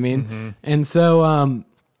 you know what I mean? And so,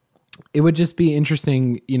 it would just be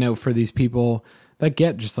interesting, you know, for these people that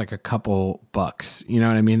get just like a couple bucks, you know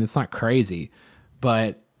what I mean? It's not crazy,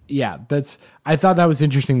 but yeah, I thought that was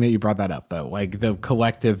interesting that you brought that up though, like the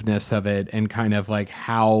collectiveness of it and kind of like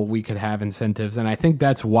how we could have incentives. And I think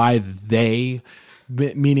that's why they,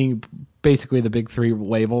 meaning basically the big three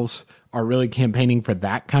labels, are really campaigning for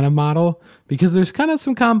that kind of model, because there's kind of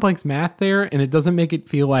some complex math there, and it doesn't make it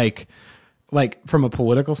feel like from a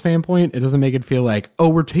political standpoint, it doesn't make it feel like, oh,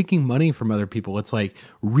 we're taking money from other people. It's like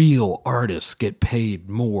real artists get paid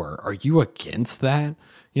more. Are you against that?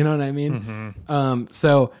 You know what I mean?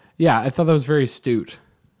 So yeah, I thought that was very astute.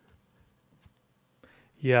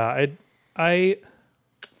 Yeah,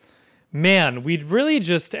 man, we'd really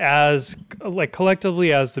just, as like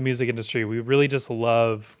collectively as the music industry, we really just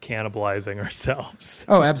love cannibalizing ourselves.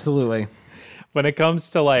 Oh, absolutely. When it comes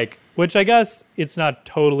to like, which I guess it's not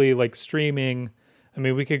totally like streaming. I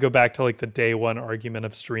mean, we could go back to like the day one argument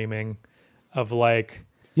of streaming, of like,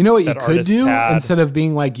 you know what you could do instead of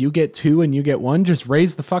being like you get two and you get one, just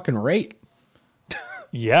raise the fucking rate.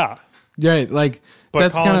 Yeah. Right. Like, but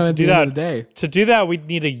that's Colin, kind of at the end of the day. To do that, we'd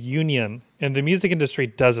need a union, and the music industry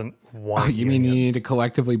doesn't want you mean you need to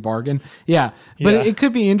collectively bargain? Yeah. But it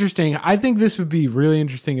could be interesting. I think this would be really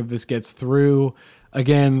interesting if this gets through.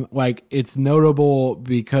 Again, like, it's notable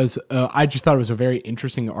because I just thought it was a very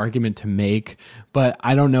interesting argument to make, but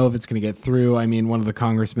I don't know if it's going to get through. I mean, one of the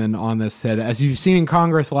congressmen on this said, as you've seen in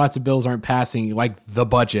Congress, lots of bills aren't passing, like the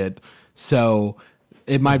budget. So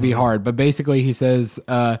it might be hard. But basically, he says,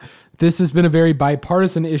 this has been a very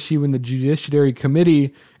bipartisan issue in the Judiciary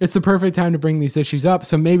Committee. It's the perfect time to bring these issues up.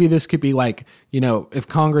 So maybe this could be like, you know, if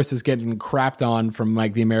Congress is getting crapped on from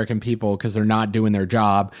like the American people because they're not doing their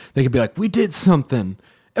job, they could be like, we did something.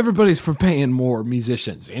 Everybody's for paying more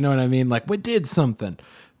musicians. You know what I mean? Like, we did something.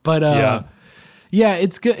 But yeah,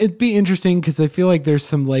 it's good. It'd be interesting because I feel like there's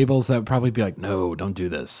some labels that would probably be like, no, don't do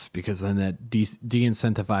this, because then that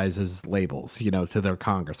de-incentivizes labels, you know, to their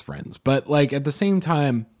Congress friends. But like at the same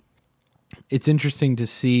time, it's interesting to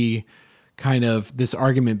see kind of this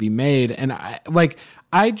argument be made. And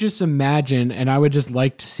I just imagine, and I would just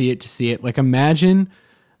like to see it. Like, imagine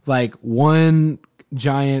like one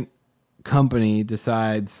giant company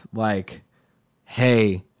decides like,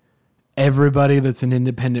 hey, everybody that's an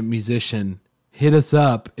independent musician, hit us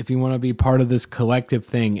up if you want to be part of this collective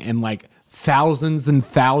thing. And like thousands and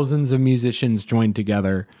thousands of musicians join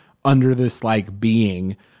together under this like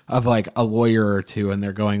being of like a lawyer or two, and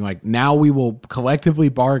they're going like, now we will collectively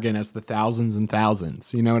bargain as the thousands and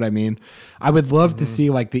thousands. You know what I mean? I would love to see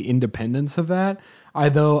like the independence of that.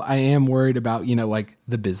 Though I am worried about, you know, like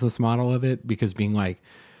the business model of it, because being like,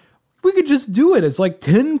 we could just do it as like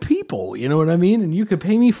 10 people, you know what I mean? And you could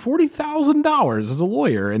pay me $40,000 as a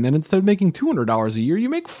lawyer. And then instead of making $200 a year, you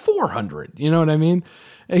make $400, you know what I mean?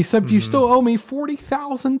 Except you still owe me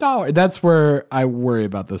 $40,000. That's where I worry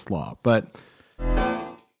about this law. But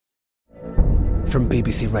from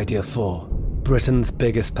BBC Radio 4, Britain's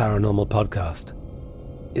biggest paranormal podcast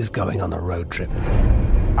is going on a road trip.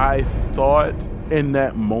 I thought in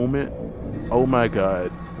that moment, oh my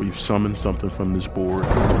God, we've summoned something from this board.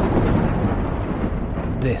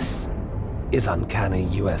 This is Uncanny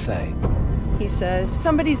USA. He says,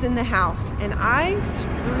 somebody's in the house, and I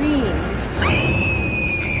screamed.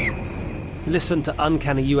 Listen to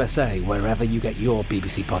Uncanny USA wherever you get your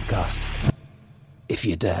BBC podcasts, if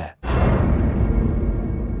you dare.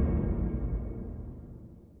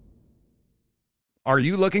 Are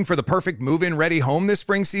you looking for the perfect move-in ready home this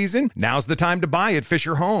spring season? Now's the time to buy at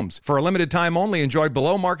Fisher Homes. For a limited time only, enjoy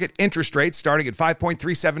below-market interest rates starting at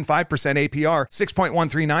 5.375% APR,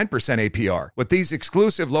 6.139% APR. With these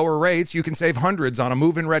exclusive lower rates, you can save hundreds on a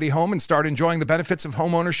move-in ready home and start enjoying the benefits of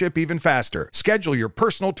home ownership even faster. Schedule your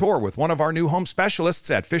personal tour with one of our new home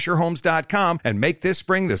specialists at FisherHomes.com and make this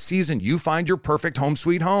spring the season you find your perfect home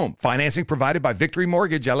sweet home. Financing provided by Victory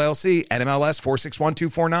Mortgage, LLC, NMLS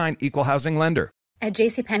 461249, Equal Housing Lender. At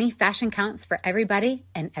JCPenney, fashion counts for everybody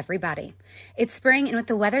and everybody. It's spring, and with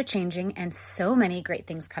the weather changing and so many great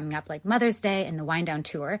things coming up like Mother's Day and the Wind Down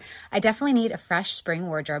Tour, I definitely need a fresh spring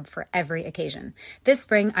wardrobe for every occasion. This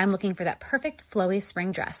spring, I'm looking for that perfect flowy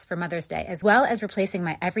spring dress for Mother's Day, as well as replacing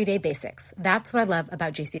my everyday basics. That's what I love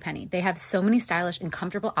about JCPenney. They have so many stylish and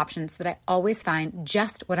comfortable options that I always find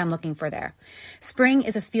just what I'm looking for there. Spring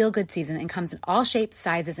is a feel-good season and comes in all shapes,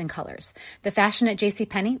 sizes, and colors. The fashion at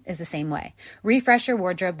JCPenney is the same way. Refresh your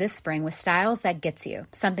wardrobe this spring with styles that gets you,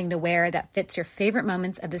 something to wear that fits your favorite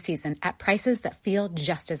moments of the season at prices that feel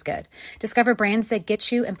just as good. Discover brands that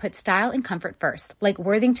get you and put style and comfort first, like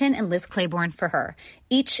Worthington and Liz Claiborne for her,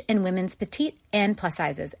 each in women's petite and plus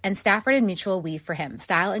sizes, and Stafford and Mutual Weave for him,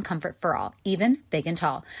 style and comfort for all, even big and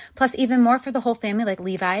tall. Plus even more for the whole family like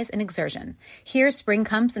Levi's and Exertion. Here, spring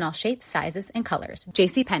comes in all shapes, sizes, and colors.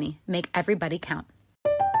 JCPenney, make everybody count.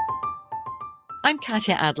 I'm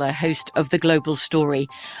Katya Adler, host of The Global Story.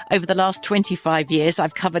 Over the last 25 years,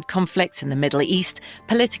 I've covered conflicts in the Middle East,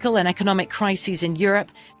 political and economic crises in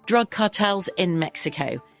Europe, drug cartels in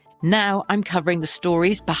Mexico. Now I'm covering the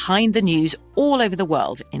stories behind the news all over the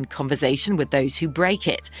world in conversation with those who break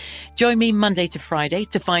it. Join me Monday to Friday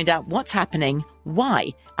to find out what's happening, why,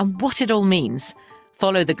 and what it all means.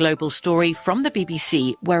 Follow The Global Story from the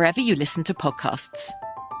BBC wherever you listen to podcasts.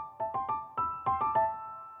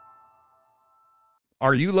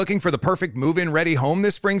 Are you looking for the perfect move-in ready home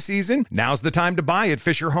this spring season? Now's the time to buy at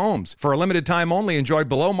Fisher Homes. For a limited time only, enjoy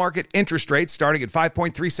below-market interest rates starting at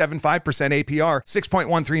 5.375% APR,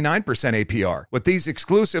 6.139% APR. With these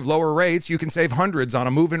exclusive lower rates, you can save hundreds on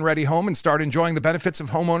a move-in ready home and start enjoying the benefits of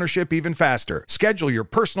home ownership even faster. Schedule your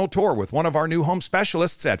personal tour with one of our new home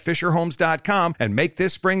specialists at FisherHomes.com and make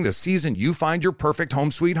this spring the season you find your perfect home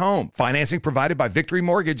sweet home. Financing provided by Victory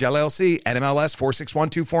Mortgage, LLC, NMLS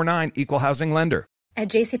 461249, Equal Housing Lender. At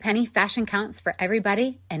JCPenney, fashion counts for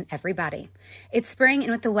everybody and everybody. It's spring,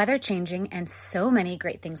 and with the weather changing and so many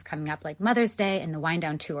great things coming up like Mother's Day and the Wind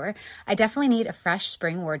Down Tour, I definitely need a fresh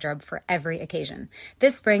spring wardrobe for every occasion.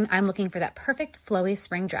 This spring, I'm looking for that perfect flowy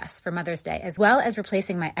spring dress for Mother's Day, as well as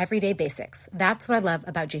replacing my everyday basics. That's what I love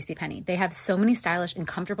about JCPenney. They have so many stylish and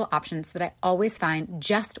comfortable options that I always find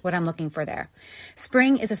just what I'm looking for there.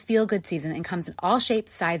 Spring is a feel-good season and comes in all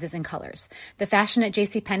shapes, sizes, and colors. The fashion at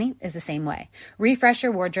JCPenney is the same way. Refresh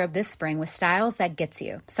your wardrobe this spring with styles that gets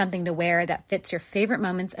you, something to wear that fits your favorite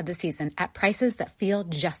moments of the season at prices that feel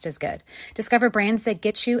just as good. Discover brands that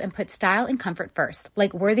get you and put style and comfort first,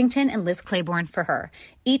 like Worthington and Liz Claiborne for her,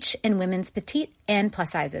 each in women's petite and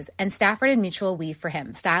plus sizes, and Stafford and Mutual Weave for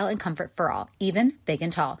him, style and comfort for all, even big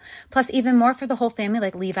and tall. Plus even more for the whole family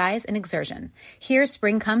like Levi's and Exertion. Here,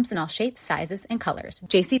 spring comes in all shapes, sizes, and colors.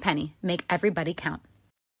 JCPenney, make everybody count.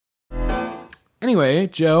 Anyway,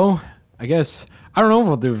 Joe, I guess I don't know what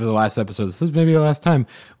we'll do for the last episode. This is maybe the last time.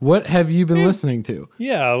 What have you been listening to?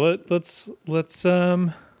 Yeah, let's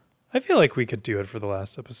I feel like we could do it for the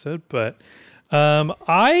last episode, but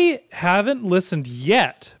I haven't listened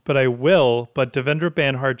yet, but I will. But Devendra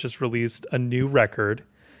Banhart just released a new record.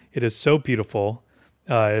 It is so beautiful.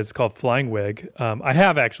 It's called Flying Wig. I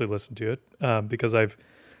have actually listened to it because I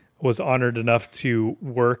was honored enough to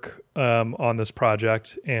work on this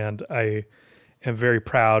project, and I am very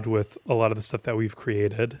proud with a lot of the stuff that we've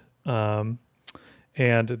created. And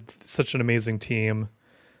such an amazing team,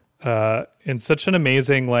 and such an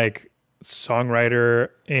amazing like songwriter,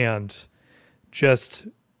 and just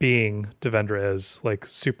being Devendra is, like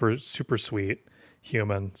super, super sweet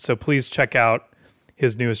human. So please check out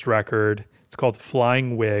his newest record. It's called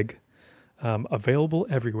Flying Wig, available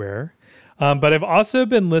everywhere. But I've also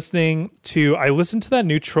been listening to that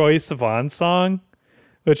new Troye Sivan song,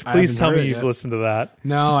 which please tell me you've listened to that.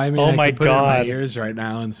 No, I mean, oh I my can put it in God. my ears right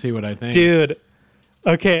now and see what I think. Dude.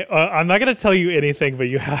 Okay, I'm not going to tell you anything, but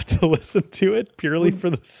you have to listen to it purely for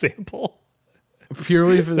the sample.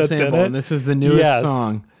 Purely for the sample, and this is the newest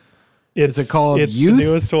song. Is it called It's Youth? the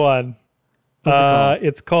newest one.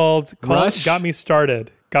 It's called Rush? Got Me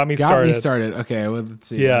Started. Got Me Started. Okay, well, let's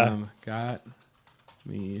see. Yeah. Got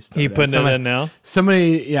Me Started. You putting it in now?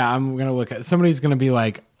 Somebody, I'm going to look at, somebody's going to be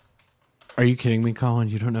like, are you kidding me, Colin?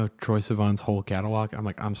 You don't know Troye Sivan's whole catalog? I'm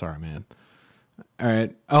like, I'm sorry, man. All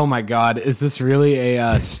right. Oh my God. Is this really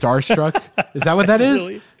a Starstruck? Is that what that is?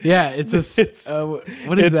 Really? Yeah. It's a,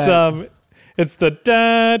 what is that? It's the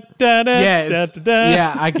da da da da da.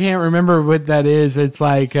 Yeah, I can't remember what that is. It's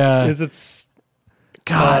like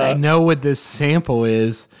God, I know what this sample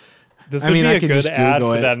is. This would be a good ad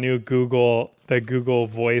for it. that new Google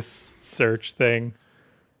voice search thing.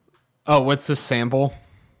 Oh, what's the sample?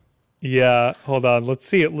 Yeah, hold on. Let's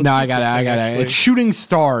see it. I got it. It's Shooting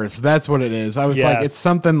Stars. That's what it is. I was like, it's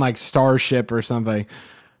something like Starship or something.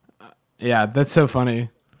 Yeah, that's so funny.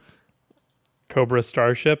 Cobra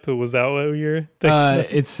Starship? Was that what you're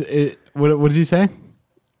thinking? What did you say?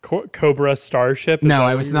 Cobra Starship? No,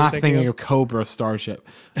 I was not thinking of Cobra Starship.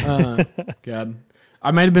 God. I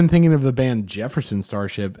might have been thinking of the band Jefferson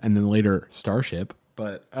Starship and then later Starship.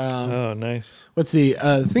 But oh, nice. Let's see.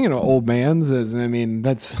 Thinking of old bands is, I mean,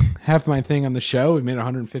 that's half my thing on the show. We've made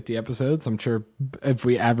 150 episodes. I'm sure if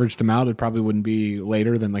we averaged them out, it probably wouldn't be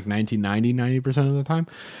later than like 1990, 90% of the time.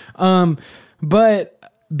 But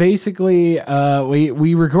basically,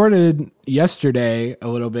 we recorded yesterday a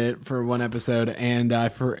little bit for one episode, and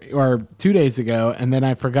or 2 days ago, and then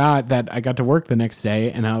I forgot that I got to work the next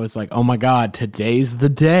day, and I was like, oh my God, today's the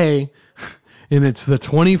day. And it's the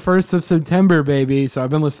 21st of September, baby. So I've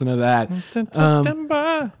been listening to that.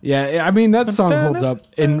 Yeah, I mean, that song holds up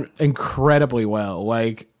incredibly well.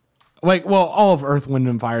 Like, well, all of Earth, Wind,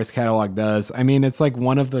 and Fire's catalog does. I mean, it's like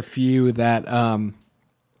one of the few that,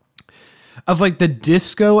 of like the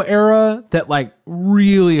disco era that like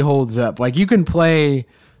really holds up. Like you can play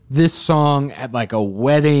this song at like a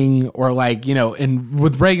wedding or like, you know, and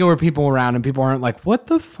with regular people around and people aren't like, what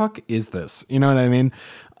the fuck is this? You know what I mean?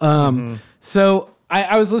 So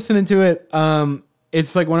I was listening to it.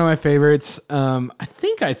 It's like one of my favorites. I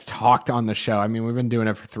think I talked on the show. I mean, we've been doing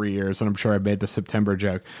it for 3 years and I'm sure I made the September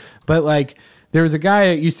joke, but like there was a guy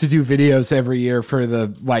that used to do videos every year for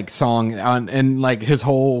the like song and like his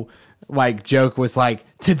whole like joke was like,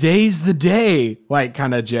 today's the day, like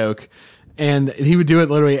kind of joke. And he would do it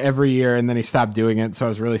literally every year and then he stopped doing it. So I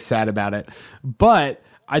was really sad about it, but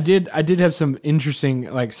I did have some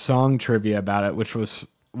interesting like song trivia about it, which was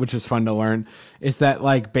fun to learn, is that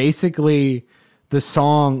like basically the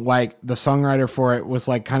song, like the songwriter for it was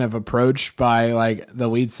like kind of approached by like the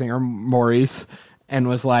lead singer Maurice and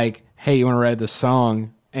was like, hey, you want to write this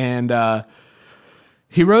song? And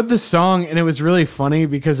he wrote the song and it was really funny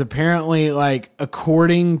because apparently like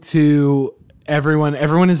according to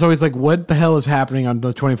everyone is always like, what the hell is happening on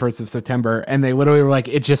the 21st of September? And they literally were like,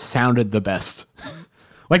 it just sounded the best.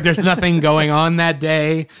 Like there's nothing going on that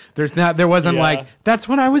day. There wasn't like, that's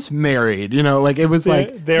when I was married, you know, like it was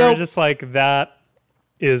they were just like, that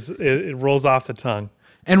is, it rolls off the tongue.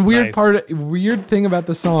 And weird thing about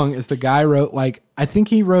the song is the guy wrote like, I think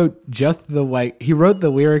he wrote just he wrote the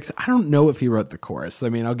lyrics. I don't know if he wrote the chorus. I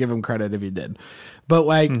mean, I'll give him credit if he did. But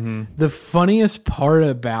like the funniest part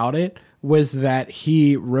about it was that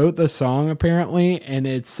he wrote the song apparently. And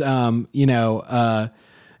it's,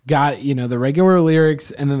 got, you know, the regular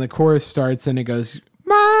lyrics and then the chorus starts and it goes,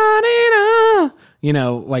 Marina, you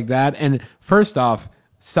know, like that. And first off,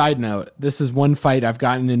 side note, this is one fight I've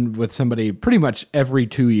gotten in with somebody pretty much every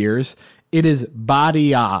 2 years. It is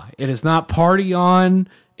Badia. It is not party on.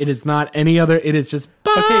 It is not any other. It is just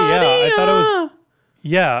Badia. Okay, yeah. I thought it was,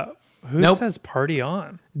 yeah. Who says party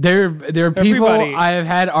on? There are people I have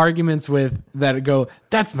had arguments with that go,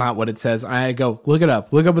 that's not what it says. And I go, look it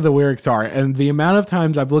up. Look up what the lyrics are. And the amount of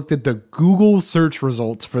times I've looked at the Google search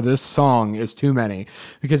results for this song is too many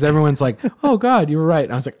because everyone's like, oh God, you were right.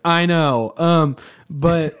 And I was like, I know.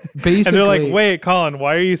 But basically. And they're like, wait, Colin,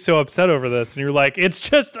 why are you so upset over this? And you're like,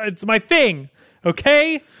 it's my thing.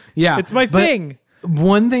 Okay? Yeah. It's my thing.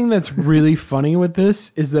 One thing that's really funny with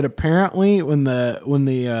this is that apparently when the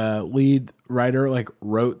lead writer like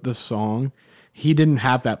wrote the song, he didn't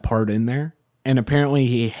have that part in there, and apparently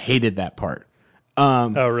he hated that part.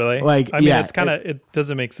 Oh, really? Like, I mean, it's kind of, it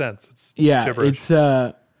doesn't make sense. It's gibberish. It's,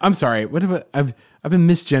 I'm sorry. What have I've been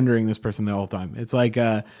misgendering this person the whole time. It's like,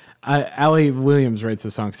 Allie Williams writes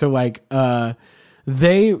the song. So like,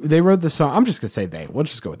 they wrote the song. I'm just gonna say they. We'll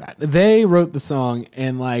just go with that. They wrote the song,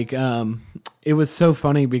 and like, it was so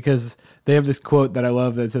funny because they have this quote that I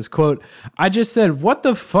love that says, "quote I just said, what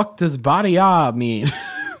the fuck does body-ah mean?"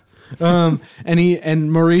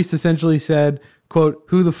 and Maurice essentially said, "quote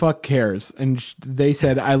Who the fuck cares?" And they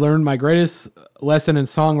said, "I learned my greatest lesson in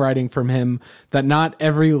songwriting from him that not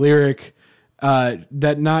a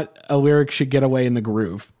lyric should get away in the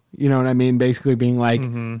groove." You know what I mean? Basically being like,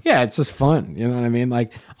 yeah, it's just fun. You know what I mean?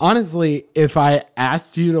 Like, honestly, if I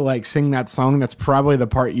asked you to like sing that song, that's probably the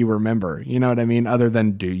part you remember. You know what I mean? Other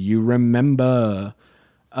than, do you remember?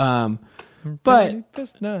 But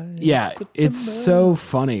yeah, it's so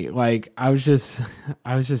funny. Like, I was just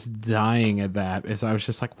dying at that as I was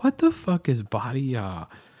just like, what the fuck is body-ah?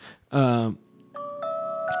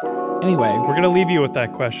 Anyway, we're gonna leave you with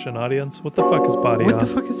that question, audience. What the fuck is body-ah? What the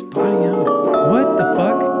fuck is body-ah? What the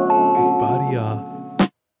fuck is body-ah?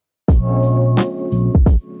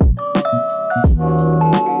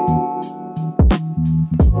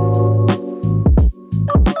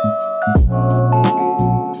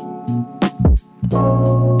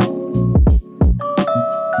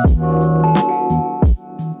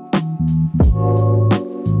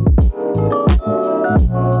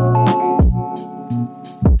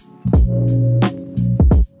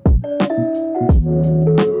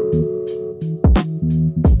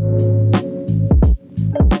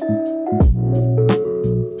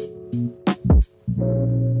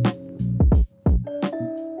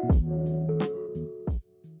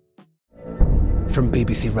 From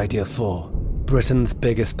BBC Radio 4, Britain's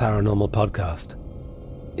biggest paranormal podcast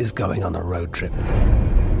is going on a road trip.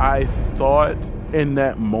 I thought in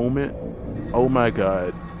that moment, oh my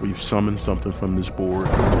God, we've summoned something from this board.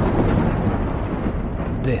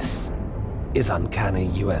 This is Uncanny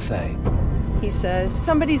USA. He says,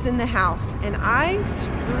 somebody's in the house, and I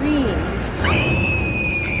screamed.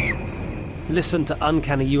 Listen to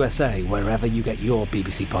Uncanny USA wherever you get your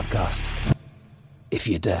BBC podcasts, if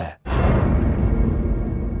you dare.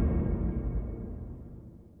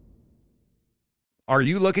 Are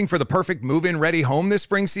you looking for the perfect move-in ready home this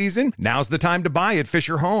spring season? Now's the time to buy at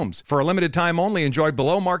Fisher Homes. For a limited time only, enjoy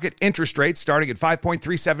below-market interest rates starting at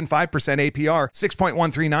 5.375% APR,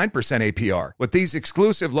 6.139% APR. With these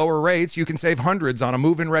exclusive lower rates, you can save hundreds on a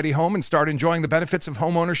move-in ready home and start enjoying the benefits of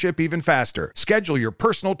homeownership even faster. Schedule your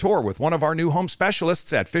personal tour with one of our new home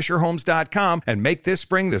specialists at FisherHomes.com and make this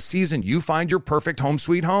spring the season you find your perfect home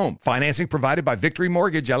sweet home. Financing provided by Victory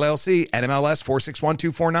Mortgage, LLC, NMLS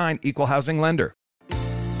 461249, Equal Housing Lender.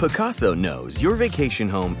 Picasso knows your vacation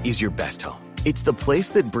home is your best home. It's the place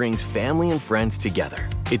that brings family and friends together.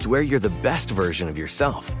 It's where you're the best version of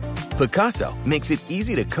yourself. Picasso makes it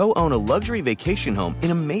easy to co-own a luxury vacation home in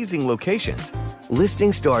amazing locations.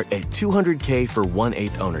 Listings start at $200K for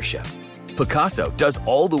 1/8 ownership. Picasso does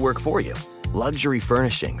all the work for you. Luxury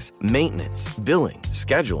furnishings, maintenance, billing,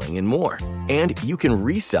 scheduling, and more. And you can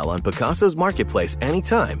resell on Picasso's marketplace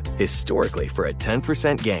anytime, historically for a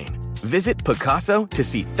 10% gain. Visit Picasso to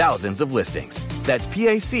see thousands of listings. That's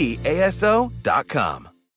PACASO.com.